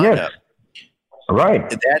that lineup. Yes.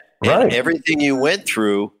 Right. And everything you went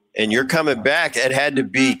through, and you're coming back, it had to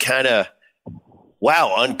be kind of,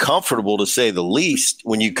 wow, uncomfortable to say the least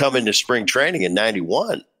when you come into spring training in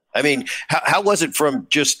 91. I mean, how was it from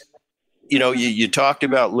just, you talked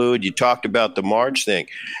about Lou, you talked about the Marge thing.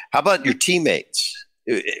 How about your teammates?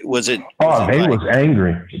 Was it? They was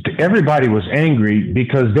angry. Everybody was angry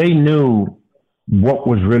because they knew what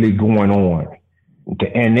was really going on.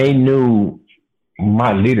 And they knew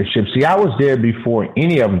my leadership. See, I was there before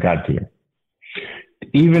any of them got there.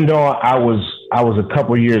 Even though I was a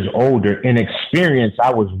couple years older, in experience,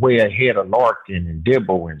 I was way ahead of Larkin and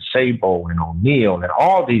Dibble and Sabo and O'Neal and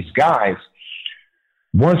all these guys.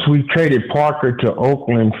 Once we traded Parker to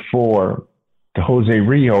Oakland for the Jose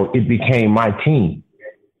Rio, it became my team.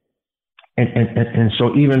 And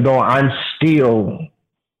so even though I'm still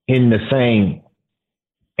in the same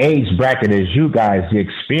age bracket as you guys, the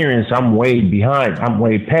experience, I'm way behind. I'm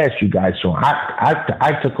way past you guys. So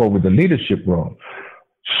I took over the leadership role.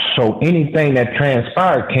 So anything that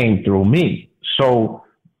transpired came through me. So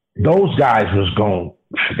those guys was going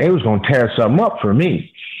to tear something up for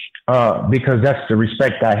me because that's the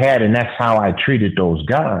respect I had, and that's how I treated those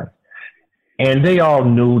guys. And they all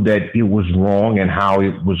knew that it was wrong and how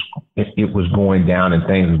it was going down and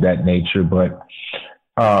things of that nature. But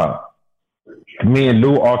me and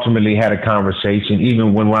Lou ultimately had a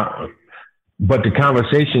conversation, but the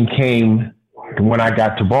conversation came when I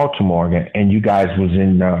got to Baltimore and you guys was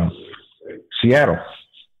in Seattle.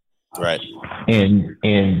 Right. And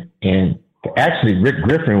actually Rick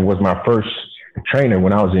Griffin was my first trainer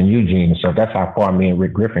when I was in Eugene. So that's how far me and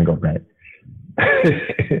Rick Griffin go back.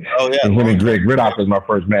 Oh yeah. And him and Greg Riddoff was my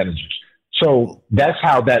first managers. So that's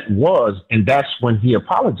how that was. And that's when he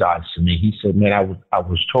apologized to me. He said, man, I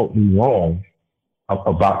was totally wrong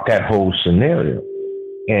about that whole scenario.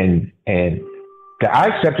 And I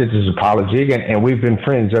accepted his apology, and we've been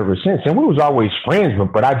friends ever since. And we was always friends,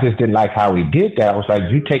 but I just didn't like how he did that. I was like,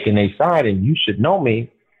 you taking a side, and you should know me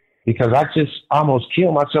because I just almost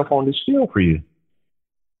killed myself on this field for you.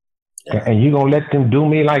 Yeah. And you going to let them do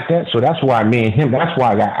me like that? So that's why me and him, that's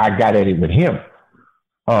why I got at it with him.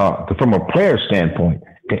 From a player standpoint,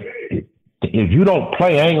 if you don't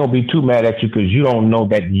play, I ain't going to be too mad at you because you don't know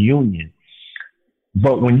that union.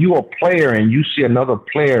 But when you're a player and you see another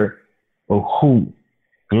player who,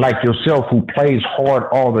 like yourself, who plays hard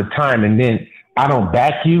all the time, and then I don't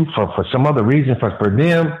back you for some other reason for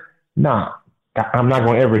them, nah, I'm not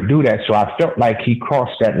going to ever do that. So I felt like he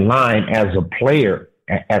crossed that line as a player,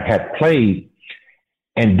 had played,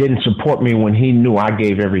 and didn't support me when he knew I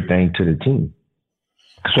gave everything to the team.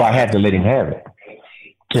 So I had to let him have it.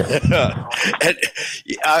 Yeah.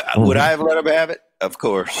 Would I have let him have it? Of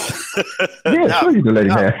course. Yeah, sure you could let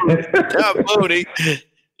him have it. Not Mooney.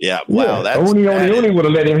 Yeah, wow. Yeah. Only would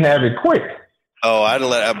have let him have it quick. Oh, I'd have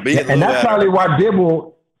let him be. And that's probably why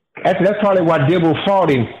Dibble. That's probably why Dibble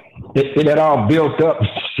fought him. It had all built up.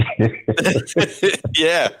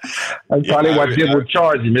 Yeah. That's probably why Dibble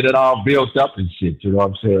charged him. It had all built up and shit. You know what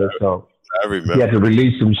I'm saying? So I remember. He had to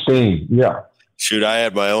release some steam. Yeah. Shoot, I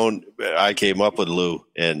had my own. I came up with Lou,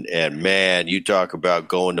 and man, you talk about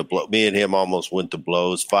going to blow. Me and him almost went to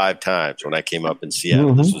blows 5 times when I came up in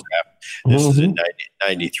Seattle. Mm-hmm. This was in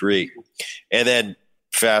 93, and then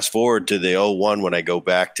fast forward to the 01 when I go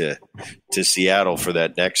back to Seattle for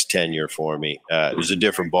that next tenure for me. It was a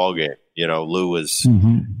different ballgame. You know, Lou was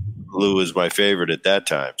my favorite at that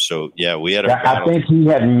time. So yeah, we had a battle. I think he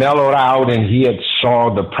had mellowed out and he had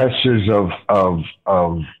saw the pressures of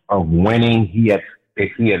winning. He had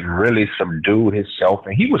really subdued himself,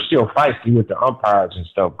 and he was still feisty with the umpires and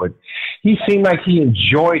stuff, but he seemed like he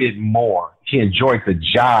enjoyed it more. He enjoyed the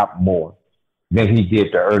job more than he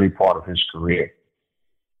did the early part of his career.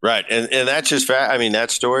 Right. And that's just I mean,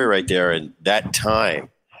 that story right there and that time,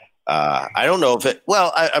 I don't know if it,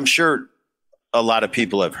 well, I'm sure a lot of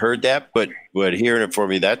people have heard that, but hearing it for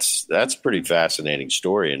me, that's a pretty fascinating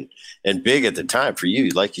story and big at the time for you.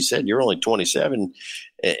 Like you said, you're only 27.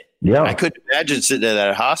 Yeah. I couldn't imagine sitting in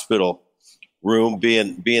that hospital room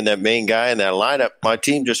being that main guy in that lineup. My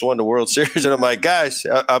team just won the World Series, and I'm like, guys,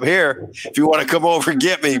 I'm here. If you want to come over and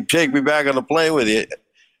get me, take me back on the plane with you.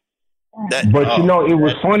 It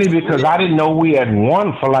was funny because I didn't know we had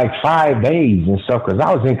won for like 5 days and stuff because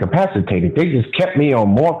I was incapacitated. They just kept me on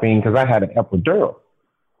morphine because I had an epidural.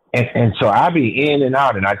 And so I'd be in and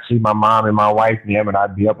out, and I'd see my mom and my wife and them, and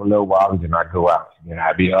I'd be up a little while, and then I'd go out, and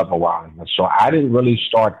I'd be up a while. And so I didn't really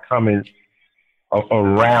start coming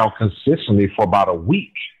around consistently for about a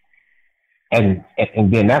week. And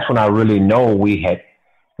then that's when I really know we had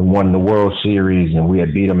won the World Series and we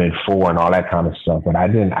had beat them in 4 and all that kind of stuff. But I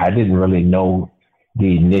didn't really know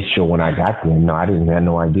the initial when I got there. No, I didn't have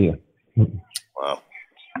no idea. Wow.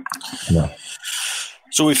 No.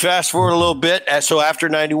 So we fast forward a little bit. So after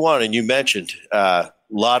 91, and you mentioned a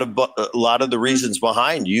lot of the reasons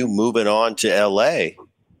behind you moving on to LA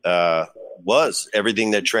was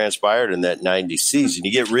everything that transpired in that 90 season.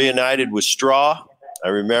 You get reunited with Straw, I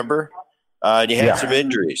remember, and you had some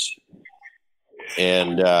injuries.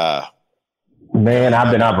 And man,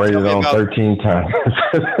 I've been operated on 13 times.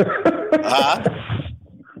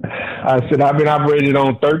 I said I've been operated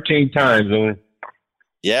on 13 times.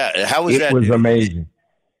 Yeah, how was that? It was amazing.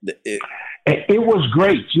 It was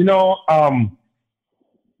great, you know.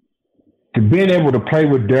 To being able to play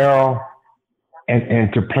with Daryl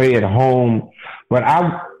and to play at home, but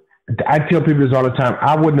I tell people this all the time.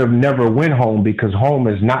 I wouldn't have never went home because home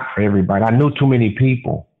is not for everybody. I knew too many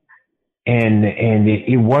people, and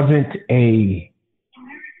it wasn't a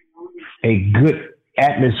good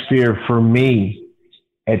atmosphere for me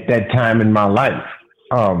at that time in my life.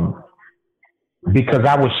 Because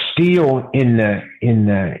I was still in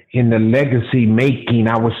the legacy making.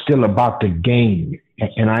 I was still about the game,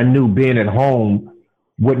 and I knew being at home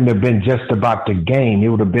wouldn't have been just about the game. It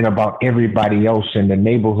would have been about everybody else in the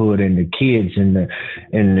neighborhood and the kids and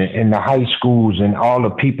the high schools and all the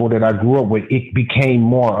people that I grew up with. It became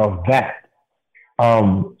more of that.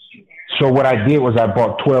 So what I did was I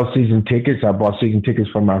bought 12 season tickets. I bought season tickets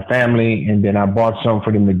for my family, and then I bought some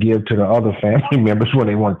for them to give to the other family members when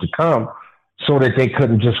they wanted to come, so that they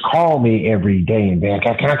couldn't just call me every day and be like,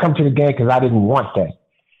 can I come to the game? Because I didn't want that.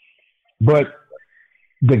 But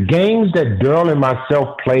the games that Daryl and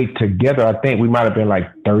myself played together, I think we might have been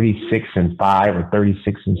like 36-5 or 36-6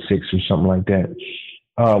 or something like that.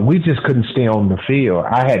 We just couldn't stay on the field.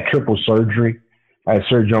 I had triple surgery. I had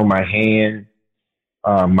surgery on my hand,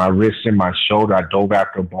 my wrist, and my shoulder. I dove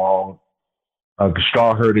after the ball.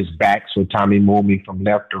 Straw hurt his back, so Tommy moved me from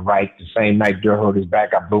left to right. The same night Daryl hurt his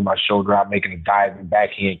back, I blew my shoulder out, making a diving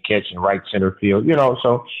backhand catch in right center field. You know,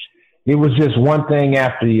 so it was just one thing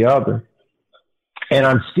after the other. And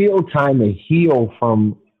I'm still trying to heal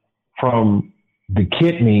from the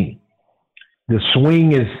kidney. The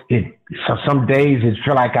swing so some days it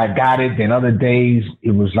feel like I got it, then other days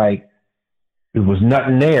it was like it was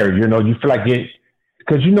nothing there. You know, you feel like it,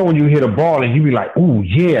 because you know when you hit a ball and you be like, ooh,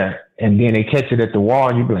 yeah. And then they catch it at the wall,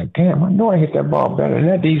 and you be like, damn, I know I hit that ball better than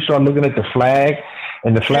that. Then you start looking at the flag,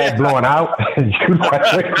 and the flag blowing out. And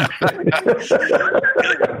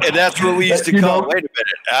that's what we used to call, wait a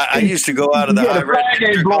minute. I used to go out of the high the flag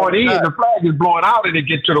ain't blowing in. The flag is blowing out, and it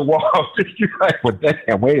get to the wall. You're like, well,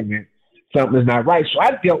 damn, wait a minute. Something's not right. So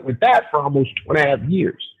I dealt with that for almost 2.5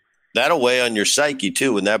 years. That'll weigh on your psyche,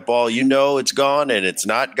 too. When that ball, you know it's gone, and it's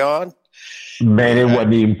not gone. Man, it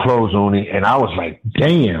wasn't even close on it. And I was like,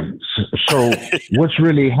 damn. So what's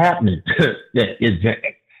really happening?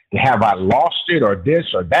 Have I lost it or this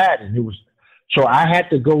or that? And it was, so I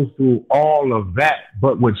had to go through all of that.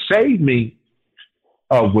 But what saved me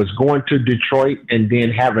was going to Detroit and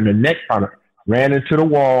then having a neck problem. Ran into the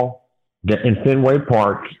wall in Fenway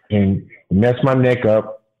Park and messed my neck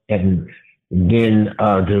up. And then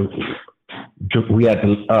we had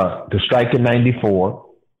the strike in 94.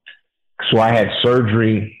 So I had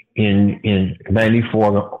surgery in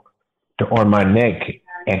 94 on my neck.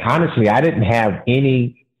 And honestly, I didn't have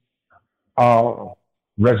any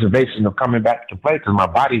reservation of coming back to play because my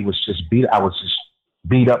body was just beat. I was just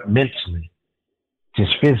beat up mentally,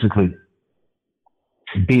 just physically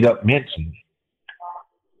beat up mentally.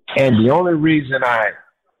 And the only reason I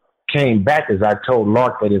came back is I told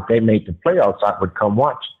Lark that if they made the playoffs, I would come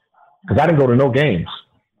watch because I didn't go to no games.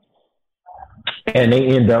 And they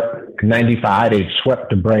end up 95. They swept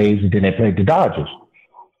the Braves, and then they played the Dodgers.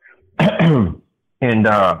 And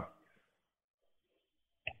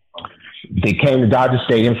they came to Dodger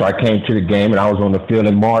Stadium, so I came to the game, and I was on the field,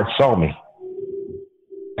 and Marge saw me.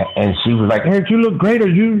 And she was like, "Eric, you look great. Are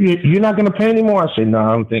you're not going to play anymore?" I said, "No,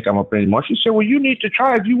 I don't think I'm going to play anymore." She said, "Well, you need to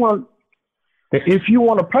try if you want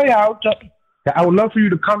to play out. I would love for you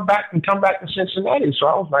to come back to Cincinnati." So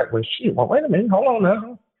I was like, "Well, shit. Well, wait a minute. Hold on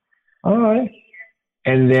now. All right."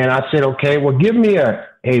 And then I said, okay, well, give me a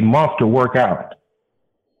month to work out.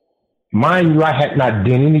 Mind you, I had not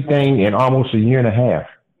done anything in almost a year and a half.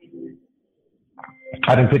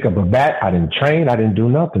 I didn't pick up a bat. I didn't train. I didn't do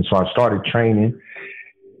nothing. So I started training.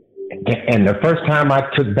 And the first time I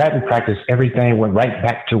took batting practice, everything went right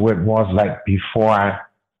back to what it was like before I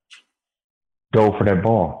dove for that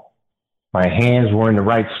ball. My hands were in the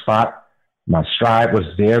right spot. My stride was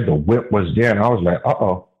there. The whip was there. And I was like,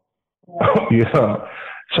 uh-oh. You know?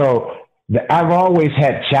 So I've always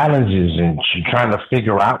had challenges and trying to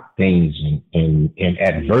figure out things in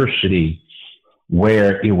adversity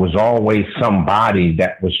where it was always somebody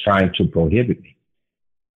that was trying to prohibit me.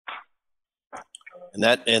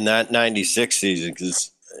 In that 96 season,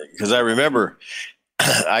 because I remember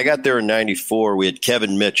I got there in 94. We had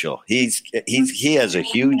Kevin Mitchell. He has a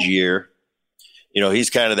huge year. You know, he's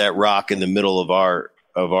kind of that rock in the middle of our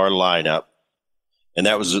lineup. And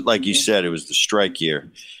that was, like you said, it was the strike year.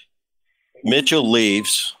 Mitchell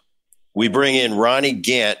leaves. We bring in Ronnie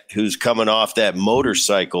Gant, who's coming off that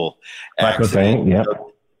motorcycle accident, yeah.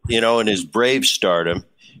 You know, in his Braves stardom.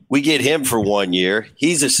 We get him for 1 year.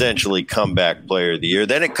 He's essentially comeback player of the year.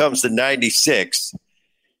 Then it comes to 96.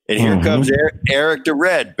 And here comes Eric the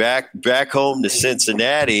Red back home to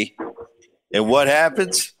Cincinnati. And what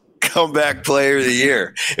happens? Comeback player of the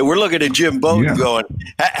year. And we're looking at Jim Bowden going,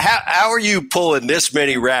 how are you pulling this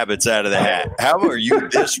many rabbits out of the hat? How are you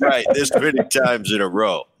this right this many times in a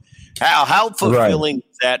row? How fulfilling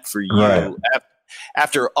is that for you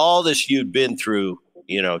after all this you'd been through,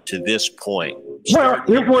 you know, to this point? Well,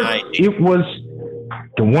 it was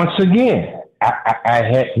once again,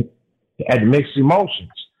 I had mixed emotions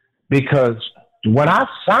because when I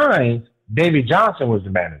signed, Davey Johnson was the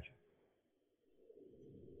manager.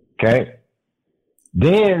 Okay.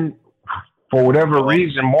 Then, for whatever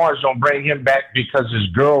reason, Morris don't bring him back because his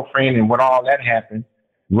girlfriend and what all that happened.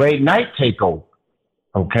 Ray Knight take over.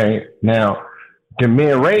 Okay. Now,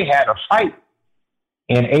 me and Ray had a fight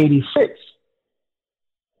in 86.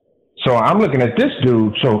 So I'm looking at this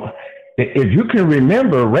dude. So if you can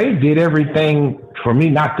remember, Ray did everything for me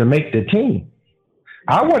not to make the team.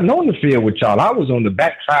 I wasn't on the field with y'all. I was on the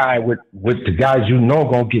backside with the guys you know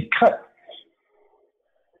gonna get cut.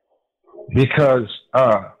 Because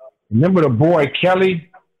remember the boy Kelly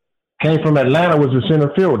came from Atlanta, was a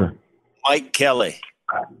center fielder. Mike Kelly.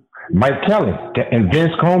 And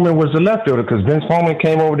Vince Coleman was the left fielder because Vince Coleman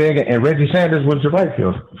came over there and Reggie Sanders was the right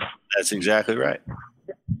fielder. That's exactly right.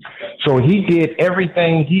 So he did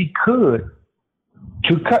everything he could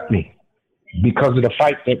to cut me because of the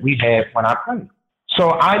fight that we had when I played.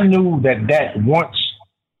 So I knew that once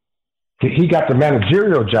he got the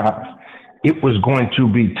managerial job, it was going to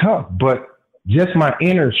be tough. But just my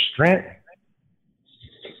inner strength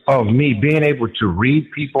of me being able to read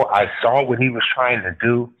people, I saw what he was trying to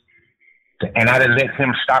do, and I didn't let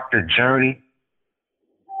him stop the journey.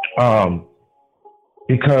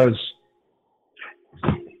 Because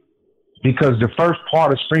the first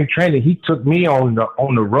part of spring training, he took me on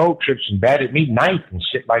the road trips and batted me ninth and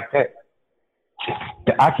shit like that.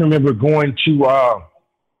 I can remember going to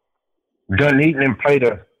Dunedin and play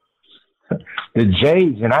the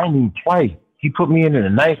Jays, and I didn't even play. He put me in the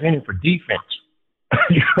ninth inning for defense.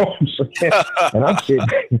 You know what I'm saying? And I'm saying,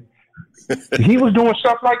 he was doing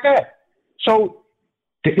stuff like that. So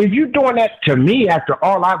if you're doing that to me after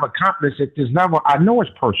all I've accomplished at this level, I know it's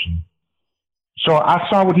personal. So I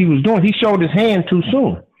saw what he was doing. He showed his hand too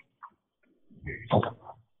soon.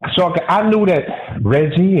 So I knew that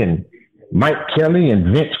Reggie and Mike Kelly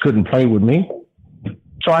and Vince couldn't play with me.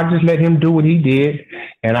 So I just let him do what he did,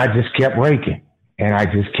 and I just kept raking. And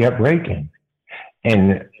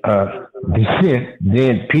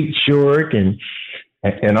then Pete Shurick and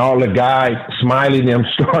all the guys, Smiley, them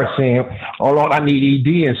start saying, "Oh Lord, I need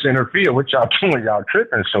ED in center field. What y'all doing? Y'all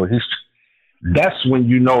tripping?" So that's when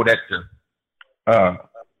you know that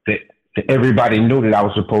that everybody knew that I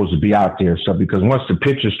was supposed to be out there. So because once the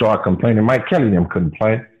pitchers started complaining, Mike Kelly them couldn't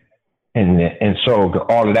play, and so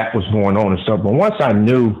all of that was going on and stuff. But once I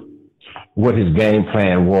knew what his game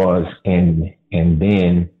plan was, and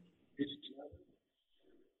then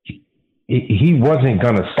he wasn't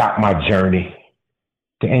going to stop my journey,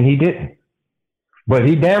 and he didn't. But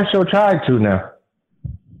he damn sure tried to. Now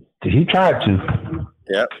he tried to.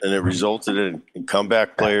 Yeah, and it resulted in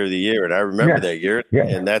comeback player of the year, and I remember that year,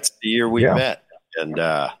 and that's the year we met. And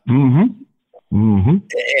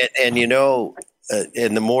and you know,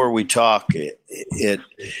 and the more we talk,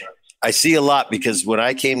 I see a lot because when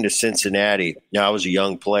I came to Cincinnati, I was a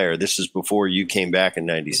young player. This is before you came back in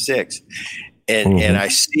 '96. And I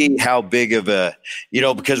see how big of a,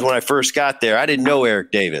 because when I first got there, I didn't know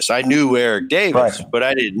Eric Davis. I knew Eric Davis, but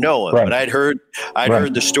I didn't know him. But I'd heard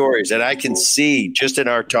the stories, and I can see just in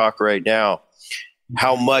our talk right now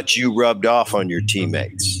how much you rubbed off on your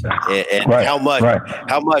teammates, and how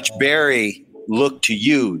much Barry looked to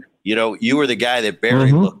you You know, you were the guy that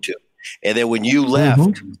Barry looked to. And then when you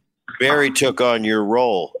left, Barry took on your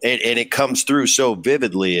role. And it comes through so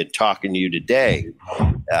vividly in talking to you today.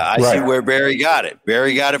 I see where Barry got it.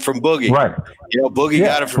 Barry got it from Boogie. Right. You know, Boogie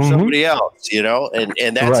got it from somebody else, you know,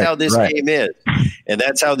 and that's how this game is. And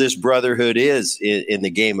that's how this brotherhood is in the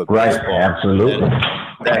game of baseball. Absolutely.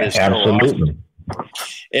 That is absolutely. So awesome.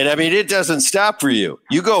 And I mean, it doesn't stop for you.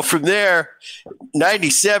 You go from there,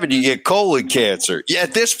 97, you get colon cancer. Yeah,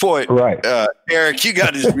 at this point, Eric, you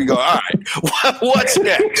got to be going, all right, what's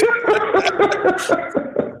next?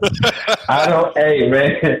 Hey,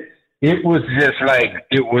 man. It was just like,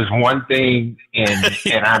 it was one thing,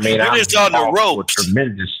 and I mean, I'm just on the ropes.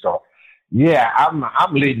 Tremendous stuff. Yeah, I'm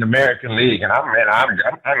leading the American League, and I'm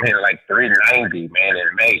hitting like 390, man,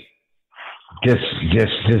 in May. Just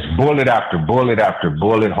bullet after bullet after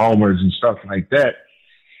bullet, homers and stuff like that.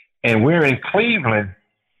 And we're in Cleveland,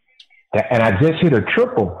 and I just hit a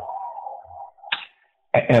triple,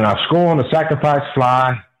 and I score on a sacrifice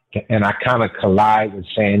fly, and I kind of collide with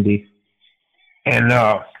Sandy, and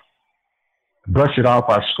brush it off.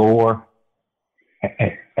 I score,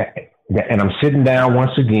 and I'm sitting down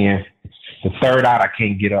once again. The third out, I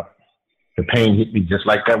can't get up. The pain hit me just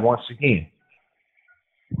like that once again.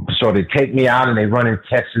 So they take me out and they run in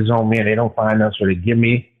Texas on me and they don't find us. So they give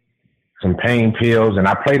me some pain pills and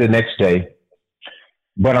I play the next day.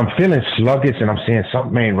 But I'm feeling sluggish and I'm saying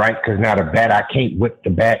something ain't right because now the bat, I can't whip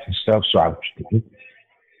the bat and stuff. So I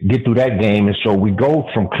get through that game. And so we go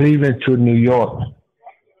from Cleveland to New York.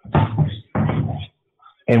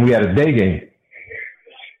 And we had a day game.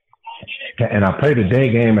 And I played a day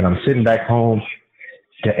game and I'm sitting back home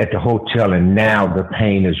at the hotel, and now the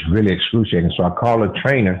pain is really excruciating. So I call a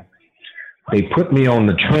trainer. They put me on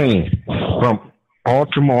the train from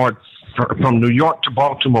Baltimore, from New York to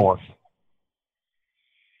Baltimore.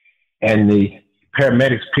 And the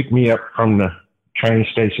paramedics pick me up from the train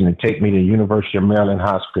station and take me to University of Maryland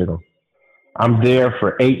Hospital. I'm there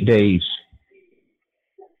for 8 days.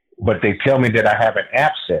 But they tell me that I have an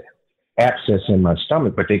abscess in my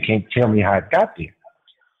stomach, but they can't tell me how it got there.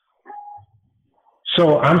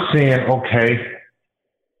 So I'm saying, okay,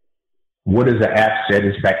 what is an abscess?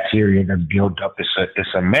 It's bacteria that build up.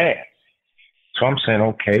 It's a mass. So I'm saying,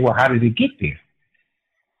 okay, well, how did it get there?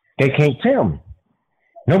 They can't tell me.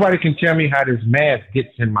 Nobody can tell me how this mass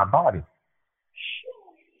gets in my body.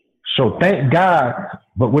 So thank God.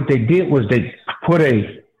 But what they did was they put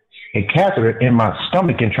a catheter in my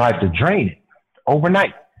stomach and tried to drain it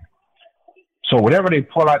overnight. So whatever they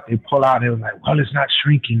pull out, It was like, well, it's not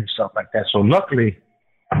shrinking and stuff like that. So luckily,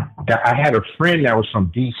 I had a friend that was from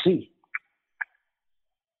D.C.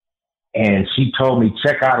 And she told me,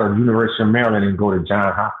 check out of University of Maryland and go to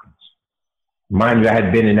Johns Hopkins. Mind you, I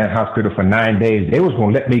had been in that hospital for 9 days. They was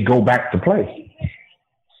going to let me go back to play.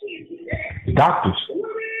 Doctors.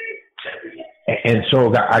 And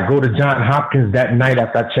so I go to Johns Hopkins that night.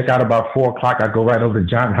 After I check out about 4 o'clock, I go right over to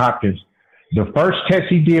Johns Hopkins. The first test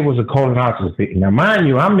he did was a colonoscopy. Now, mind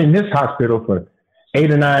you, I'm in this hospital for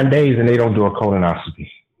 8 or 9 days and they don't do a colonoscopy.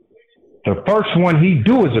 The first one he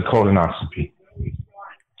do is a colonoscopy.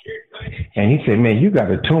 And he said, man, you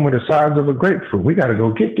got a tumor the size of a grapefruit. We got to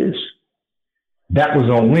go get this. That was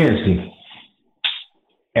on Wednesday.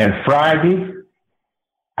 And Friday,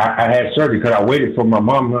 I had surgery because I waited for my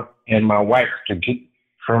mama and my wife to get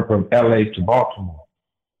from LA to Baltimore.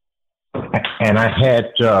 And I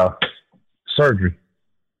had surgery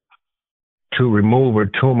to remove a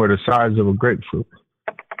tumor the size of a grapefruit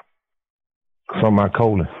from my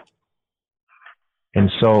colon.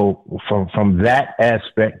 And so from that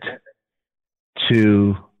aspect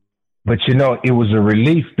but you know, it was a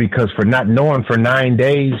relief because for not knowing for 9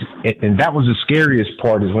 days, and that was the scariest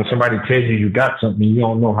part is when somebody tells you got something, you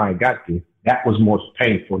don't know how it got there. That was more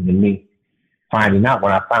painful than me finding out.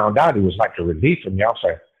 When I found out, it was like a relief for me. I was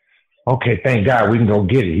like, okay, thank God we can go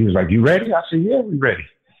get it. He was like, you ready? I said, yeah, we ready.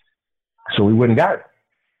 So we went and got it.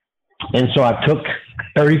 And so I took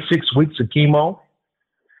 36 weeks of chemo.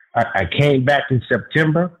 I came back in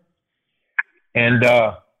September and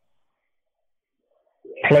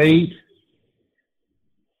played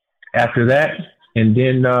after that. And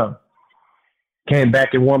then came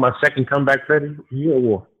back and won my second comeback for the year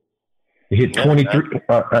award. They hit 23.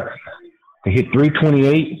 They hit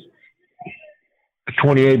 328.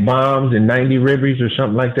 28 bombs and 90 ribbies or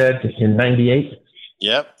something like that in 98.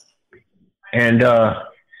 Yep. And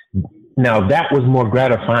now that was more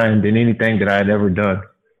gratifying than anything that I had ever done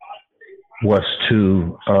was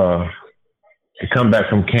to come back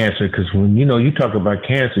from cancer. Because when, you know, you talk about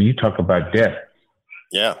cancer, you talk about death.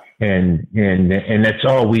 Yeah. And that's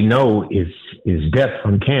all we know is death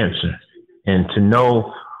from cancer. And to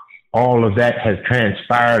know all of that has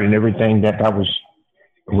transpired and everything that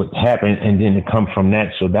would happen, and then to come from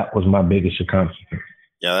that. So that was my biggest accomplishment.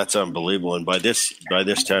 Yeah, that's unbelievable. And by this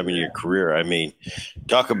time in your career, I mean,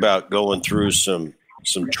 talk about going through some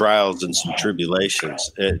trials and some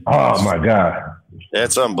tribulations. Oh my God,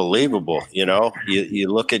 that's unbelievable. You know, you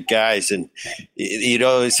look at guys and you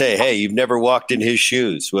always say, "Hey, you've never walked in his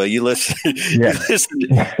shoes." Well, you listen, yeah.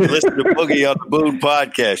 you listen to Boogie on the Boone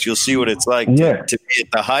podcast. You'll see what it's like to be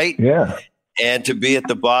at the height, and to be at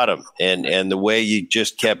the bottom, and the way you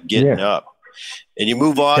just kept getting up. And you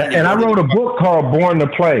move on. And I wrote a book called Born to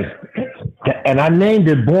Play. And I named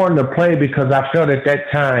it Born to Play because I felt at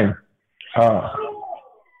that time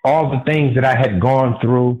all the things that I had gone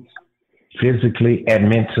through physically and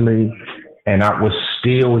mentally, and I was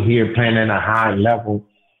still here playing at a high level,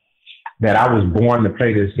 that I was born to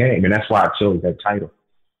play this game. And that's why I chose that title.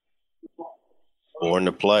 Born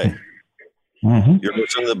to Play. Mm-hmm. You're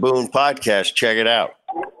listening to the Boone podcast. Check it out.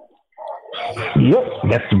 Yep,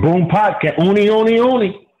 that's the Boone podcast.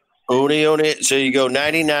 Uni. So you go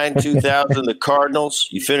 99, 2000, the Cardinals.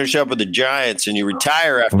 You finish up with the Giants, and you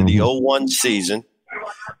retire after the 01 season.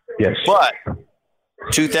 Yes. But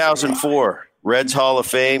 2004, Reds Hall of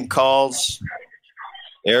Fame calls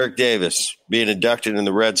Eric Davis being inducted in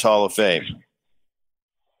the Reds Hall of Fame.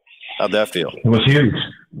 How'd that feel? It was huge.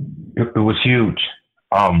 It was huge.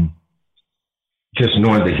 Just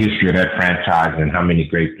knowing the history of that franchise and how many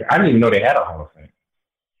great – I didn't even know they had a Hall of Fame.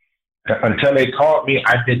 Until they called me,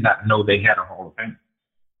 I did not know they had a Hall of Fame.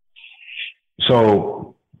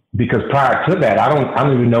 So, because prior to that, I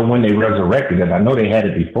don't even know when they resurrected it. I know they had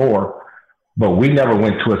it before, but we never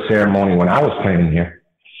went to a ceremony when I was playing here.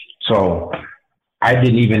 So, I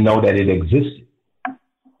didn't even know that it existed.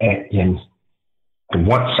 And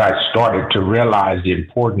once I started to realize the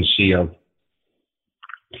importance of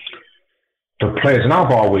the players, and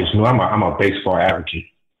I've always knew I'm a baseball advocate,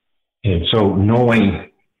 and so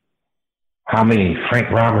knowing how many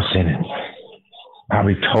Frank Robinson and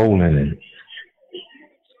Bobby Tolan and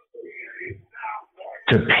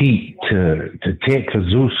to Pete to Ted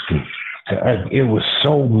Kaczewski, it was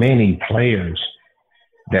so many players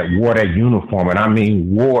that wore that uniform, and I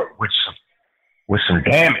mean wore it with some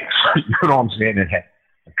damage. You know what I'm saying? And had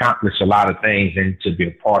accomplished a lot of things, and to be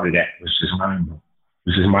a part of that was just mind-blowing.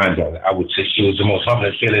 This is mind-blowing. I would say it was the most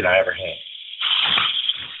humbling feeling I ever had.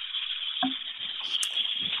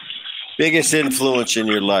 Biggest influence in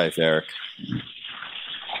your life, Eric?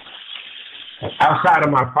 Outside of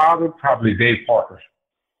my father, probably Dave Parker.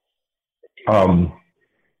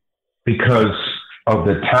 Because of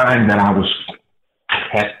the time that I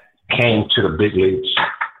came to the big leagues,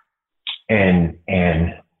 and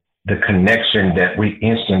the connection that we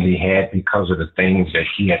instantly had because of the things that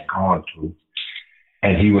he had gone through.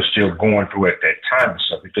 And he was still going through at that time.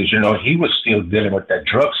 So, because, you know, he was still dealing with that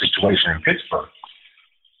drug situation in Pittsburgh.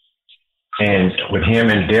 And with him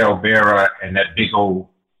and Del Vera and that big old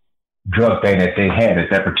drug thing that they had at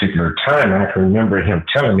that particular time, I can remember him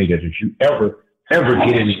telling me that if you ever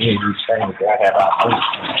get into any of these things that I have out,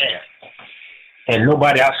 and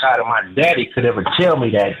nobody outside of my daddy could ever tell me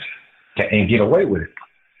that and get away with it.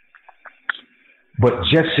 But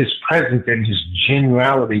just his presence and his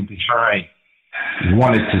genuality behind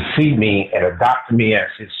wanted to see me and adopt me as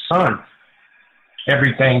his son.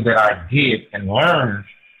 Everything that I did and learned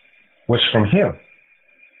was from him.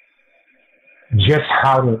 Just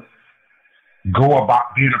how to go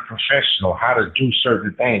about being a professional, how to do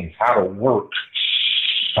certain things, how to work,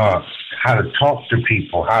 how to talk to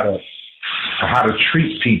people, how to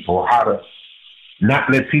treat people, how to not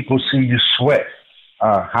let people see you sweat,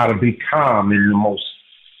 how to be calm in the most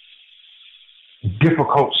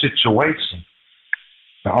difficult situation.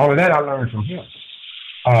 Now, all of that I learned from him.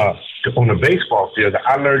 On the baseball field,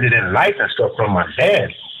 I learned it in life and stuff from my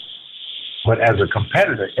dad. But as a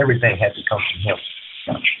competitor, everything had to come from him.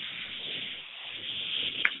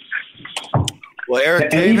 Well,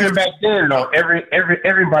 Eric, and even back then, though,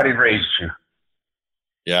 everybody raised you.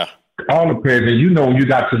 Yeah. All the players, and you know, when you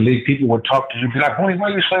got to the league, people would talk to you, be like, "Boy, why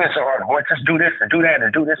are you swinging so hard? Boy, just do this and do that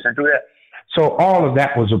and do this and do that." So all of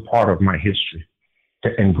that was a part of my history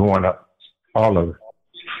and growing up. All of it.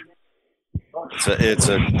 It's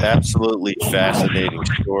an absolutely fascinating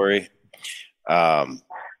story.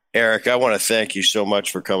 Eric, I want to thank you so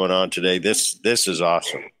much for coming on today. This is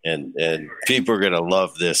awesome, and people are going to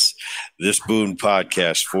love this Boone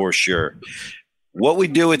podcast for sure. What we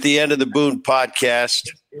do at the end of the Boone podcast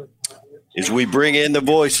is we bring in the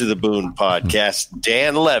voice of the Boone podcast,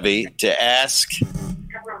 Dan Levy, to ask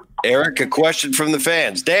Eric a question from the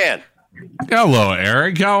fans. Dan. Hello,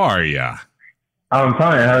 Eric. How are you? I'm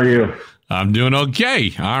fine. How are you? I'm doing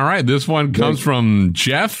okay. All right. This one comes from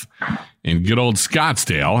Jeff in good old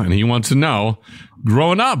Scottsdale, and he wants to know,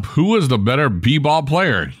 growing up, who was the better b-ball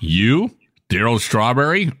player? You, Darryl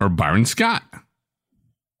Strawberry, or Byron Scott?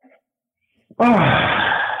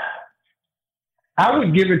 I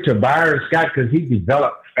would give it to Byron Scott because he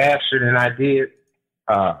developed faster than I did.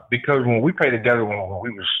 Because when we played together when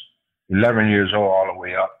we was 11 years old all the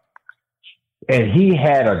way up, and he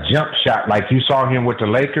had a jump shot like you saw him with the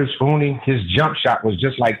Lakers, Boone. His jump shot was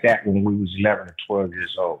just like that when we was 11 or 12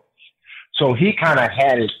 years old. So he kind of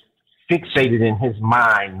had it fixated in his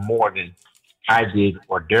mind more than I did,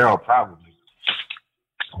 or Darryl probably.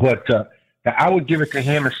 But I would give it to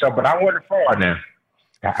him and stuff, but I wasn't far now.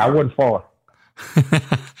 I wasn't far.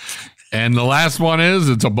 And the last one is,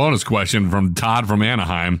 it's a bonus question from Todd from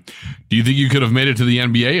Anaheim. Do you think you could have made it to the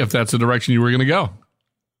NBA if that's the direction you were going to go?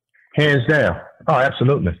 Hands down. Oh,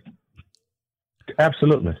 absolutely.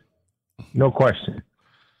 Absolutely. No question.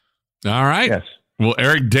 All right. Yes. Well,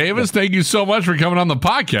 Eric Davis, thank you so much for coming on the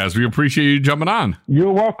podcast. We appreciate you jumping on.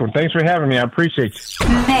 You're welcome. Thanks for having me. I appreciate you.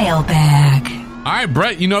 Mailbag. All right,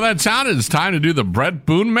 Brett, you know that sound? It's time to do the Brett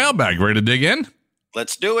Boone mailbag. Ready to dig in?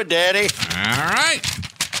 Let's do it, Daddy. All right.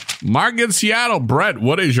 Mark in Seattle. Brett,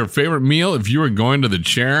 what is your favorite meal? If you were going to the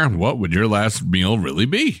chair, what would your last meal really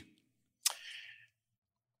be?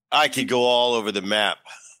 I could go all over the map.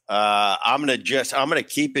 I'm gonna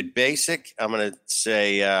keep it basic. I'm gonna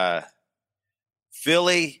say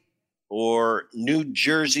Philly or New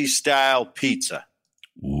Jersey style pizza.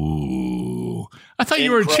 Ooh, I thought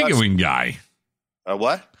you were a chicken wing guy.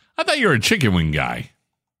 What? I thought you were a chicken wing guy.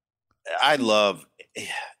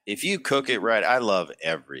 If you cook it right, I love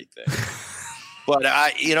everything. But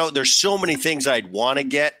there's so many things I'd want to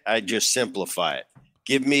get. I'd just simplify it.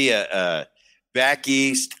 Give me a back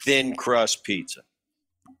east thin crust pizza.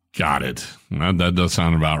 Got it. That does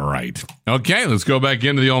sound about right. Okay, let's go back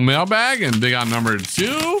into the old mailbag and dig out number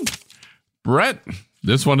 2. Brett,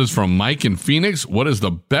 this one is from Mike in Phoenix. What is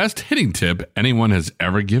the best hitting tip anyone has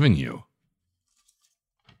ever given you?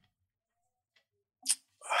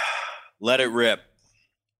 Let it rip.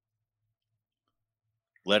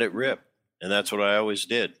 Let it rip. And that's what I always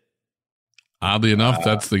did. Oddly enough,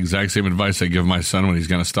 that's the exact same advice I give my son when he's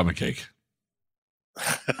got a stomachache.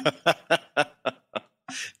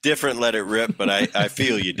 Different let it rip, but I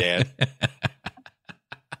feel you, Dan.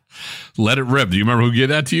 Let it rip. Do you remember who gave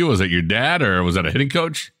that to you? Was that your dad or was that a hitting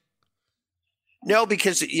coach? No,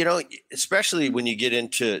 because, especially when you get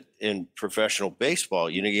in professional baseball,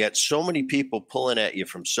 you get so many people pulling at you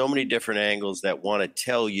from so many different angles that want to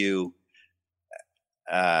tell you,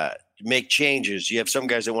 make changes. You have some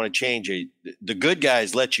guys that want to change it. The good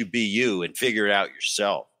guys let you be you and figure it out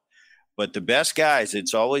yourself. But the best guys,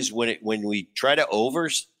 it's always when we try to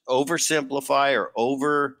oversimplify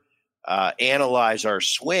or analyze our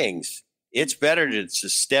swings. It's better to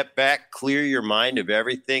step back, clear your mind of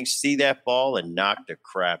everything, see that ball, and knock the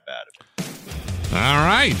crap out of it. All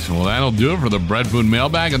right. Well, that'll do it for the Brett Boone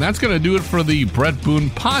mailbag, and that's going to do it for the Brett Boone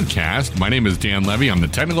podcast. My name is Dan Levy. I'm the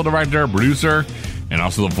technical director, producer, and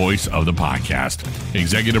also the voice of the podcast.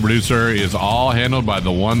 Executive producer is all handled by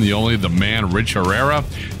the one, the only, the man, Rich Herrera.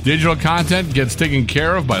 Digital content gets taken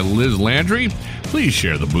care of by Liz Landry. Please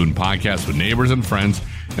share the Boone podcast with neighbors and friends,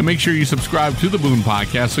 and make sure you subscribe to the Boone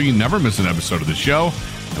podcast so you never miss an episode of the show.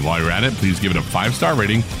 And while you're at it, please give it a 5-star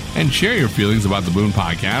rating and share your feelings about the Boone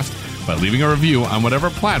podcast by leaving a review on whatever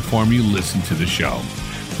platform you listen to the show.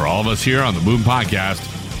 For all of us here on the Boone podcast,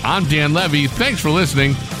 I'm Dan Levy. Thanks for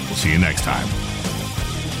listening. We'll see you next time.